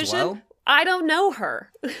scheme as well. I don't know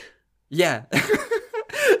her. Yeah.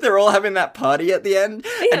 They're all having that party at the end.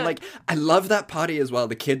 Yeah. And, like, I love that party as well,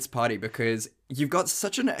 the kids' party, because you've got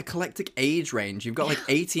such an eclectic age range. You've got, like,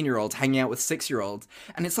 18-year-olds hanging out with 6-year-olds.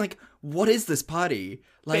 And it's like, what is this party?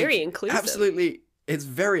 Like, very inclusive. Absolutely. It's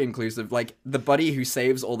very inclusive. Like, the buddy who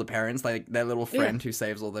saves all the parents, like, their little friend who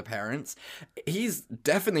saves all their parents, he's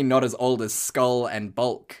definitely not as old as Skull and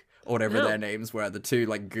Bulk, or whatever their names were, the two,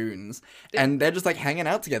 like, goons. And they're just, like, hanging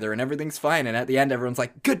out together and everything's fine. And at the end, everyone's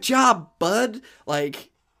like, good job, bud! Like,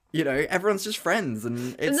 everyone's just friends. And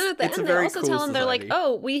it's, and then at the it's end, a very they also cool tell them, society. they're like,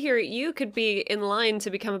 oh, we hear you could be in line to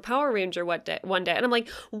become a Power Ranger one day. And I'm like,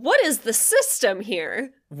 what is the system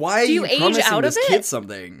here? Why are Do you age promising out this of it? kid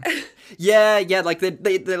something? yeah, like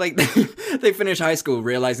they like they finish high school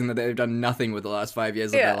realizing that they've done nothing with the last 5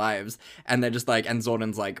 years of their lives, and they're just like, and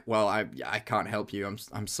Zordon's like, well, I can't help you.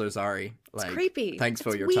 I'm so sorry. Like, it's creepy. Thanks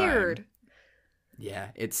for your weird. time.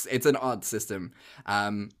 Yeah, it's an odd system.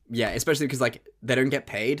 Especially because, like, they don't get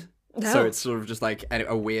paid, so it's sort of just like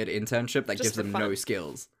a weird internship that gives them no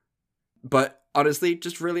skills. But honestly,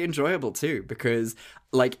 just really enjoyable too, because,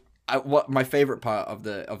 like, what my favorite part of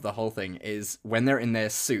the whole thing is when they're in their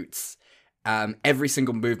suits, every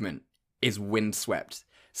single movement is windswept.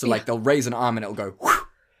 So, like, they'll raise an arm and it'll go whoosh,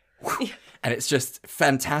 whoosh. And it's just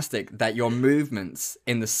fantastic that your movements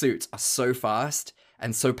in the suits are so fast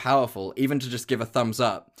and so powerful, even to just give a thumbs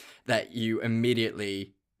up, that you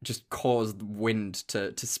immediately just cause the wind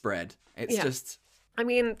to spread. It's just... I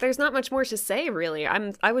mean, there's not much more to say, really.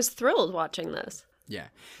 I was thrilled watching this. Yeah.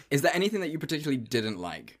 Is there anything that you particularly didn't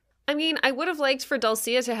like? I mean, I would have liked for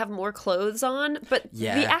Dulcia to have more clothes on, but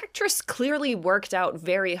the actress clearly worked out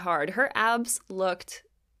very hard. Her abs looked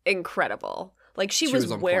incredible. Like, she was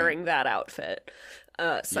wearing that outfit,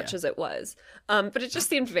 such as it was. But it just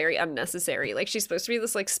seemed very unnecessary. Like, she's supposed to be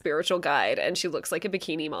this, like, spiritual guide, and she looks like a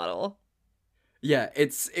bikini model. Yeah,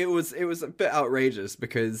 it was a bit outrageous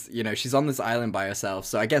because, she's on this island by herself.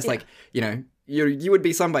 So I guess, like, you would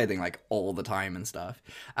be sunbathing, like, all the time and stuff.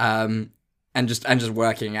 And just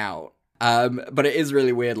working out. But it is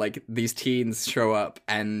really weird, like, these teens show up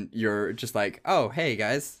and you're just like, oh, hey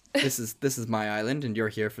guys, this is my island and you're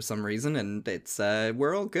here for some reason and it's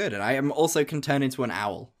we're all good. And I am also can turn into an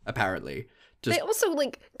owl, apparently. They also,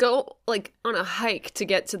 like, go, like, on a hike to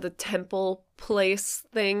get to the temple place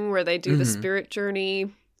thing where they do the spirit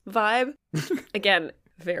journey vibe. Again,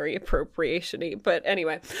 very appropriation-y, but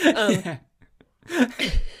anyway.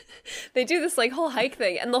 They do this, like, whole hike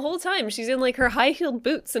thing, and the whole time she's in, like, her high-heeled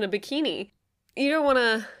boots and a bikini. You don't want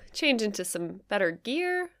to change into some better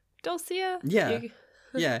gear, Dulcia? Yeah.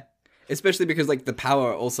 Yeah. Especially because, like, the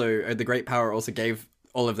Great Power also gave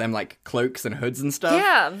all of them, like, cloaks and hoods and stuff.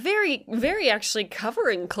 Yeah, very, very actually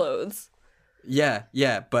covering clothes. Yeah,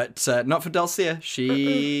 but not for Dulcia.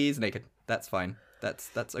 She's naked. That's fine.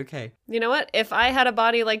 That's okay. You know what? If I had a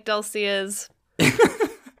body like Dulcia's...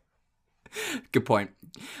 Good point.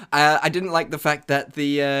 I didn't like the fact that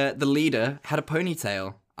the leader had a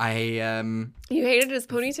ponytail. You hated his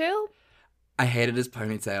ponytail? I hated his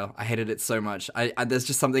ponytail. I hated it so much. There's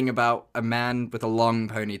just something about a man with a long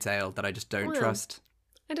ponytail that I just don't trust.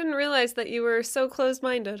 I didn't realize that you were so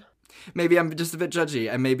closed-minded. Maybe I'm just a bit judgy,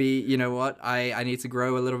 and maybe, you know what, I need to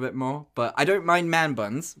grow a little bit more. But I don't mind man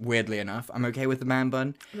buns, weirdly enough. I'm okay with the man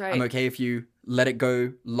bun. Right. I'm okay if you let it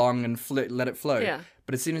go long and let it flow. Yeah.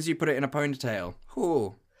 But as soon as you put it in a ponytail,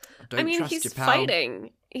 don't trust he's you, pal.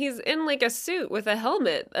 fighting. He's in like a suit with a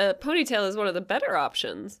helmet. A ponytail is one of the better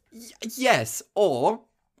options. Yes, or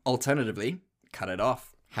alternatively, cut it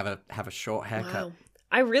off. Have a short haircut. Wow.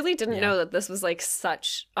 I really didn't know that this was like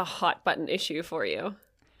such a hot button issue for you.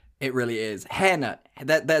 It really is. Hairnet.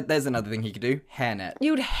 There's another thing he could do. Hairnet.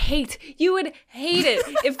 You would hate it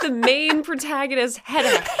if the main protagonist had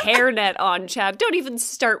a hairnet on, Chad. Don't even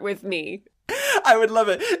start with me. I would love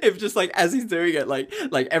it if just like as he's doing it, like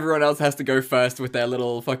everyone else has to go first with their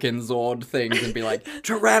little fucking Zord things and be like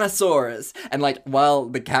Tyrannosaurus, and like while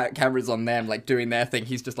the camera's on them like doing their thing,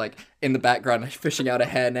 he's just like in the background fishing out a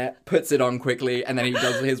hairnet, puts it on quickly, and then he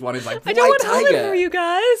does his one. He's like, I don't want to hold it for you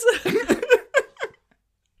guys.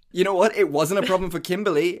 You know what? It wasn't a problem for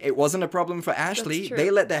Kimberly. It wasn't a problem for Ashley.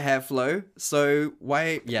 They let their hair flow. So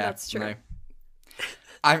why? Yeah, that's true. No.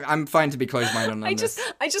 I'm fine to be closed-minded on this.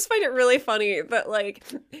 I just find it really funny that, like,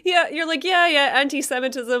 yeah, you're like, yeah,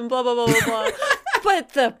 anti-Semitism, blah, blah, blah, blah, blah. But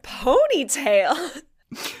the ponytail.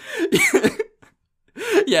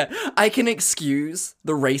 Yeah, I can excuse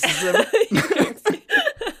the racism. You're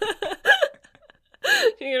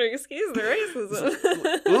going to excuse the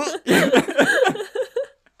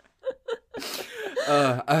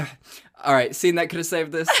racism. All right, scene that could have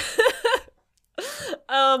saved this.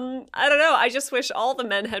 I don't know. I just wish all the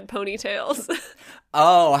men had ponytails.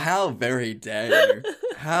 Oh, how very dare you.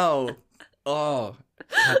 How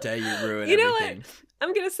dare you ruin everything. You know what?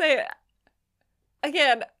 I'm going to say,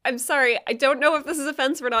 again, I'm sorry. I don't know if this is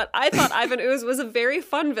offensive or not. I thought Ivan Ooze was a very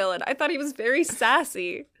fun villain. I thought he was very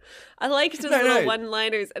sassy. I liked his little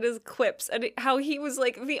one-liners and his quips and how he was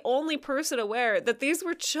like the only person aware that these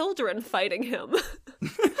were children fighting him.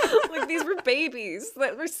 Like these were babies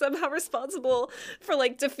that were somehow responsible for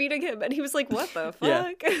like defeating him, and he was like, what the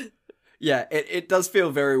fuck? Yeah, it does feel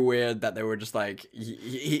very weird that they were just like,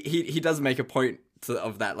 he does make a point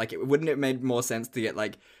of that. Like, wouldn't it make more sense to get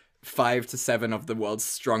like 5 to 7 of the world's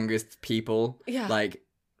strongest people? Yeah. Like,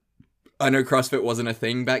 I know CrossFit wasn't a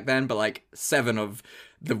thing back then, but like 7 of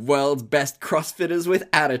the world's best CrossFitters with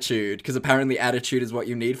attitude, because apparently attitude is what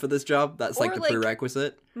you need for this job. That's like the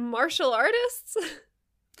prerequisite. Martial artists?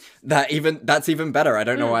 That's even better. I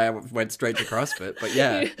don't know why I went straight to CrossFit, but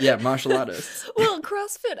yeah, martial artists. Well,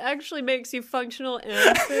 CrossFit actually makes you functional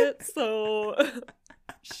and fit, so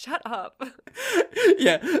shut up.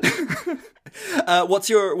 Yeah.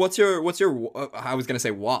 What's your I was gonna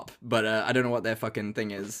say WOP, but I don't know what their fucking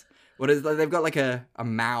thing is. What is, they've got like a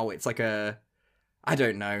Mao. It's like a, I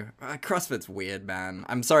don't know. CrossFit's weird, man.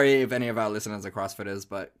 I'm sorry if any of our listeners are CrossFitters,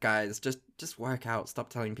 but guys, just work out. Stop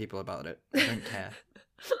telling people about it. I don't care.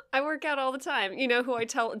 I work out all the time. You know who I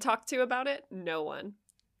talk to about it? No one.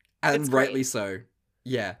 And rightly so.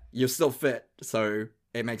 Yeah, you're still fit, so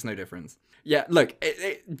it makes no difference. Yeah, look,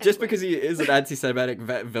 just because he is an anti-Semitic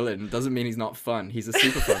villain doesn't mean he's not fun. He's a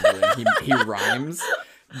super fun villain. He rhymes.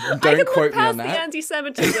 Don't quote me on that. I can look past the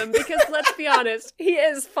anti-Semitism because, let's be honest, he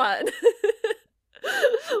is fun.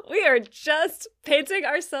 We are just painting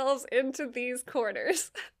ourselves into these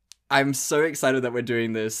corners. I'm so excited that we're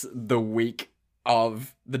doing this the week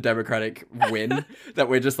of the Democratic win, that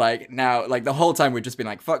we're just like, now, like the whole time we've just been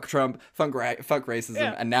like, fuck Trump, fuck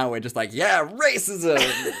racism, and now we're just like, yeah, racism!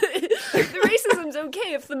 The racism's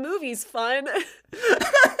okay if the movie's fun.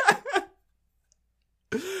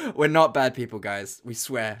 We're not bad people, guys. We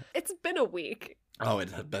swear. It's been a week. Oh, it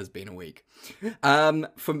has been a week.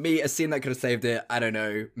 For me, a scene that could have saved it, I don't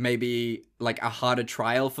know, maybe like a harder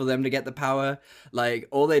trial for them to get the power. Like,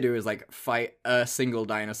 all they do is like fight a single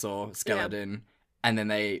dinosaur skeleton, and then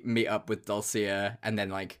they meet up with Dulcia, and then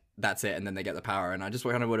like, that's it, and then they get the power. And I just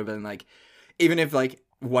kind of would have been like, even if like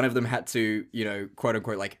one of them had to, you know, quote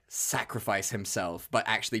unquote, like sacrifice himself, but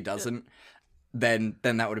actually doesn't, then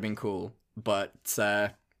that would have been cool. But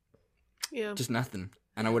just nothing.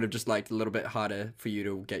 And I would have just liked a little bit harder for you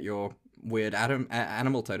to get your weird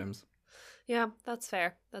animal totems. Yeah, that's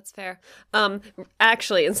fair. That's fair.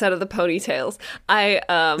 Actually, instead of the ponytails, I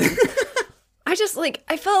I just, like,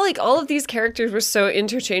 I felt like all of these characters were so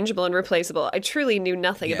interchangeable and replaceable. I truly knew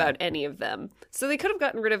nothing about any of them. So they could have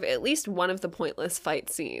gotten rid of at least one of the pointless fight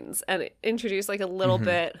scenes and introduced, like, a little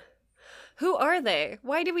bit. Who are they?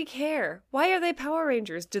 Why do we care? Why are they Power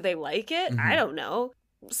Rangers? Do they like it? I don't know.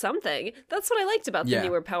 Something. That's what I liked about the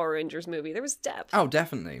newer Power Rangers movie. There was depth. Oh,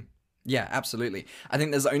 definitely. Yeah, absolutely. I think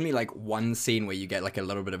there's only like one scene where you get like a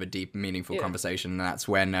little bit of a deep, meaningful conversation, and that's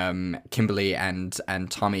when Kimberly and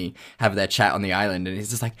Tommy have their chat on the island, and he's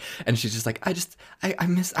just like, and she's just like,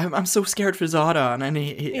 I'm so scared for Zordon, and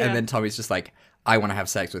and then Tommy's just like, I want to have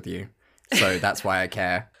sex with you, so that's why I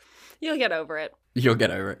care. You'll get over it. You'll get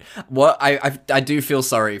over it. What I do feel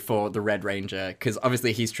sorry for the Red Ranger, because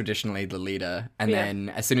obviously he's traditionally the leader, and then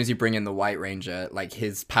as soon as you bring in the White Ranger, like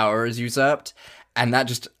his power is usurped, and that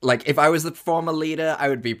just like if I was the former leader, I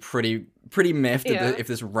would be pretty miffed if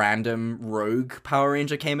this random rogue Power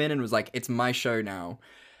Ranger came in and was like, "It's my show now."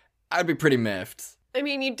 I'd be pretty miffed. I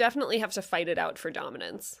mean, you definitely have to fight it out for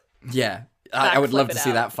dominance. Yeah, I would love to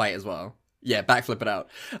see that fight as well. Yeah, backflip it out.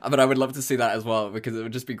 But I would love to see that as well, because it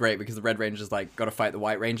would just be great, because the Red Ranger's like, got to fight the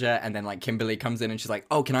White Ranger, and then like Kimberly comes in and she's like,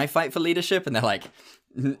 oh, can I fight for leadership? And they're like,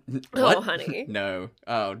 what? Oh, honey. No.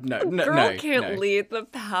 Oh, no, no, Girl no. can't lead the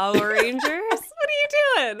Power Rangers. What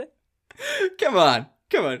are you doing? Come on.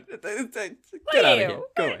 Get out of here.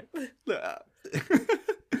 Go away.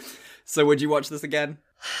 So would you watch this again?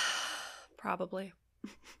 Probably.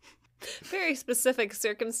 Very specific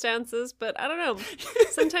circumstances, but I don't know.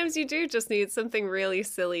 Sometimes you do just need something really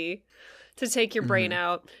silly to take your brain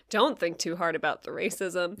out. Don't think too hard about the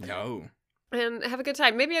racism. No. And have a good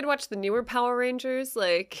time. Maybe I'd watch the newer Power Rangers,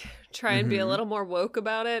 like, try and be a little more woke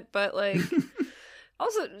about it, but, like,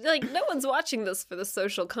 also, like, no one's watching this for the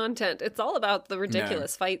social content. It's all about the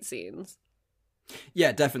ridiculous fight scenes.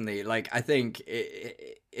 Yeah, definitely. Like, I think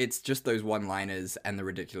it's just those one-liners and the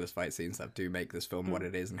ridiculous fight scenes that do make this film what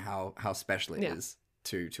it is, and how special it is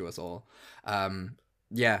to us all.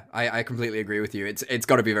 I completely agree with you. It's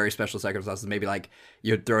got to be very special circumstances. Maybe like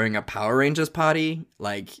you're throwing a Power Rangers party,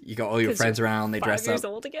 like you got all your friends around, they dress up. 5 years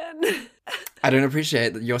old again. I don't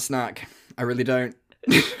appreciate your snark. I really don't.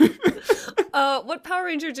 What Power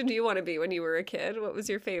Ranger did you want to be when you were a kid? What was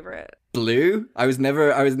your favorite? Blue. I was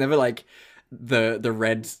never like the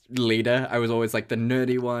red leader. I was always like the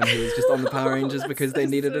nerdy one who was just on the Power Rangers because they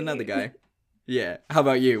needed another guy. Yeah. How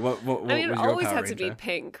about you? What I mean, it was your always Power had Ranger? to be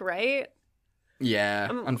pink, right? Yeah,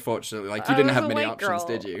 unfortunately. Like, you didn't have many options, girl.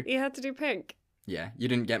 did you? You had to do pink. Yeah, you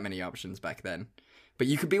didn't get many options back then. But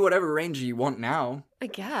you could be whatever ranger you want now. I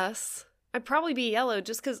guess. I'd probably be yellow,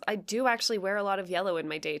 just because I do actually wear a lot of yellow in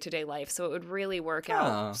my day-to-day life, so it would really work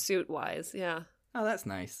out suit-wise, yeah. Oh, that's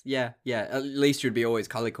nice. Yeah. At least you'd be always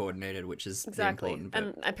color coordinated, which is exactly important.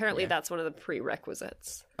 And apparently that's one of the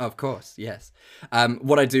prerequisites. Of course, yes.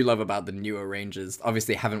 What I do love about the newer Rangers,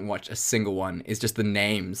 obviously haven't watched a single one, is just the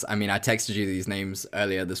names. I mean, I texted you these names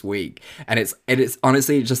earlier this week, and it's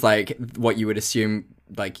honestly just like what you would assume,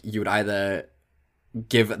 like you would either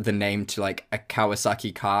give the name to like a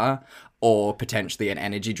Kawasaki car or potentially an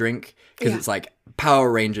energy drink, because it's like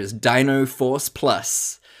Power Rangers Dino Force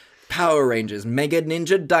Plus, Power Rangers Mega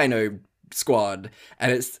Ninja Dino Squad,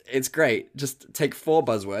 and it's great. Just take 4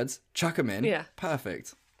 buzzwords, chuck them in. Yeah.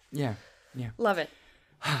 Perfect. Yeah. Love it.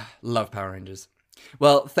 Love Power Rangers.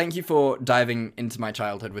 Well, thank you for diving into my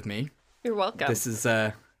childhood with me. You're welcome. This is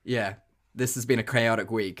this has been a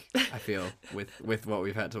chaotic week, I feel, with what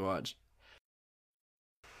we've had to watch.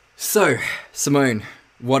 So, Simone,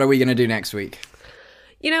 what are we going to do next week?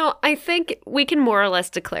 You know, I think we can more or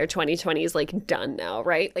less declare 2020 is, like, done now,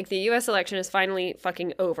 right? Like, the U.S. election is finally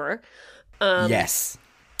fucking over. Yes.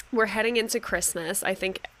 We're heading into Christmas. I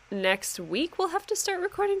think next week we'll have to start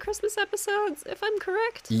recording Christmas episodes, if I'm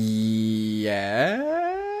correct. Yes.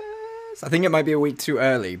 I think it might be a week too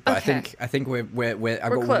early, but okay. I think we're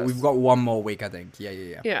close. We've got one more week, I think.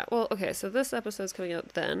 Yeah. Yeah, well, okay, so this episode's coming out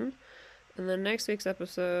then, and then next week's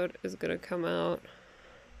episode is going to come out.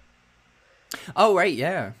 Oh, right,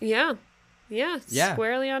 yeah. Yeah,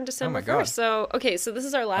 squarely on December 1st. So, okay, so this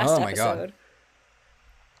is our last episode. Oh, my God.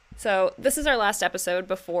 So, this is our last episode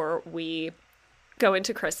before we go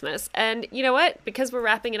into Christmas. And you know what? Because we're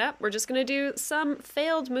wrapping it up, we're just going to do some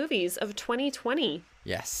failed movies of 2020.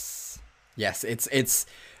 Yes, it's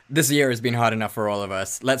this year has been hard enough for all of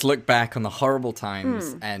us. Let's look back on the horrible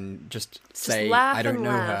times and just say, I don't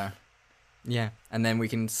know her. Yeah, and then we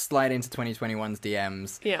can slide into 2021's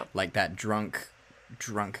DMs like that drunk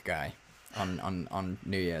guy on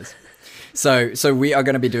New Year's. So we are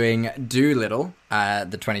going to be doing Dolittle, the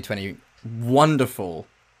 2020 wonderful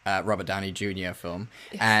Robert Downey Jr. film,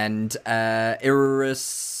 and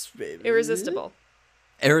Irresistible.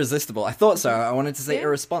 Irresistible. I thought so. I wanted to say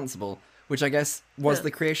Irresponsible, which I guess was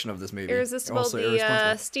the creation of this movie. Irresistible, Also the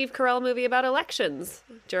Irresponsible. Steve Carell movie about elections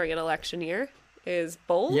during an election year, is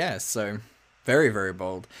bold. Yes, so very, very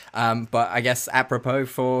bold. But I guess apropos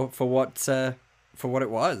for what it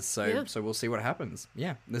was. So we'll see what happens.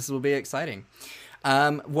 Yeah, this will be exciting.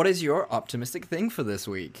 What is your optimistic thing for this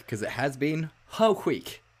week? Because it has been a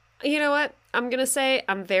week. You know what? I'm going to say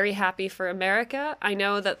I'm very happy for America. I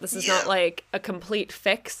know that this is not like a complete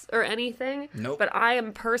fix or anything. Nope. But I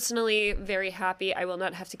am personally very happy. I will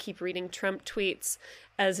not have to keep reading Trump tweets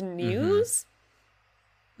as news.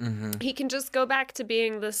 Mm-hmm. He can just go back to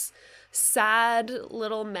being this sad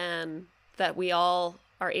little man that we all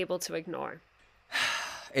are able to ignore.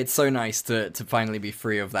 It's so nice to finally be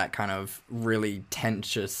free of that kind of really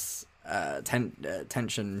tension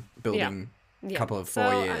building couple of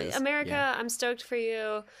 4 years. America, I'm stoked for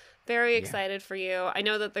you. Very excited for you. I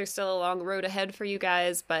know that there's still a long road ahead for you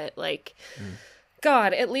guys, but like,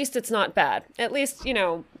 God, at least it's not bad. At least, you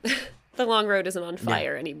know, the long road isn't on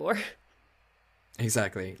fire anymore.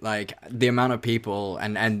 Exactly. Like the amount of people,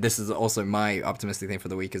 and this is also my optimistic thing for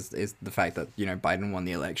the week is the fact that, you know, Biden won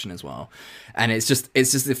the election as well. And it's just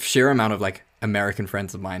the sheer amount of like American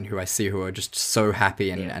friends of mine who I see who are just so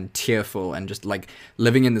happy and tearful and just like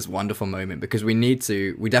living in this wonderful moment, because we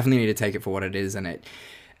definitely need to take it for what it is.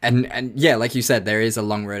 And yeah, like you said, there is a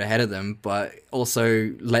long road ahead of them, but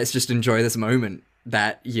also let's just enjoy this moment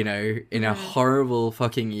that, you know, in a horrible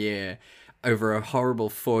fucking year, over a horrible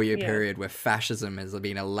 4-year period where fascism has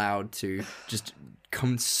been allowed to just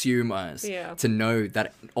consume us, to know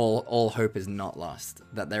that all hope is not lost,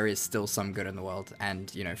 that there is still some good in the world,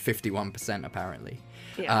 and, you know, 51% apparently.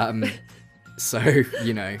 So,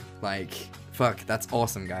 you know, like, fuck, that's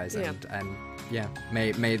awesome, guys. And yeah, may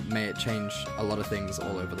it change a lot of things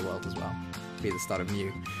all over the world as well. Be the start of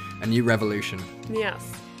a new revolution. Yes.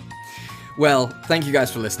 Well, thank you guys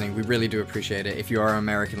for listening. We really do appreciate it. If you are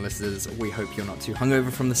American listeners, we hope you're not too hungover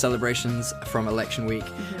from the celebrations from election week.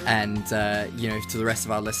 And, you know, to the rest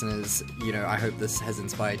of our listeners, you know, I hope this has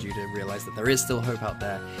inspired you to realize that there is still hope out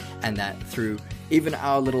there, and that through even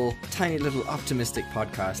our tiny little optimistic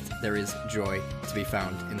podcast, there is joy to be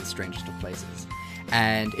found in the strangest of places.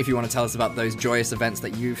 And if you want to tell us about those joyous events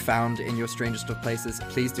that you found in your strangest of places,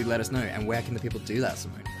 please do let us know. And where can the people do that,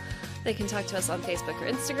 Simone? They can talk to us on Facebook or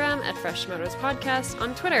Instagram at Fresh Tomatoes Podcast,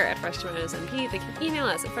 on Twitter at Fresh Tomatoes MP. They can email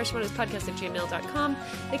us at freshtomatoespodcast@gmail.com.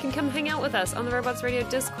 They can come hang out with us on the Robots Radio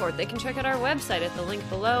Discord. They can check out our website at the link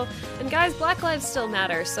below. And guys, Black Lives still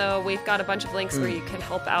matter, so we've got a bunch of links where you can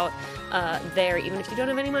help out there, even if you don't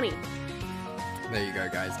have any money. There you go,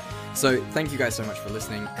 guys. So thank you guys so much for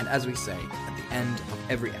listening. And as we say at the end of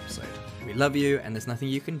every episode, we love you and there's nothing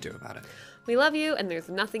you can do about it. We love you and there's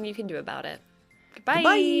nothing you can do about it. Goodbye.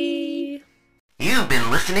 Goodbye. You've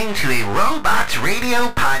been listening to a Robots Radio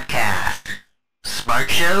podcast.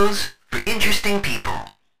 Smart shows for interesting people.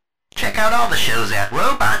 Check out all the shows at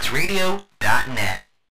robotsradio.net.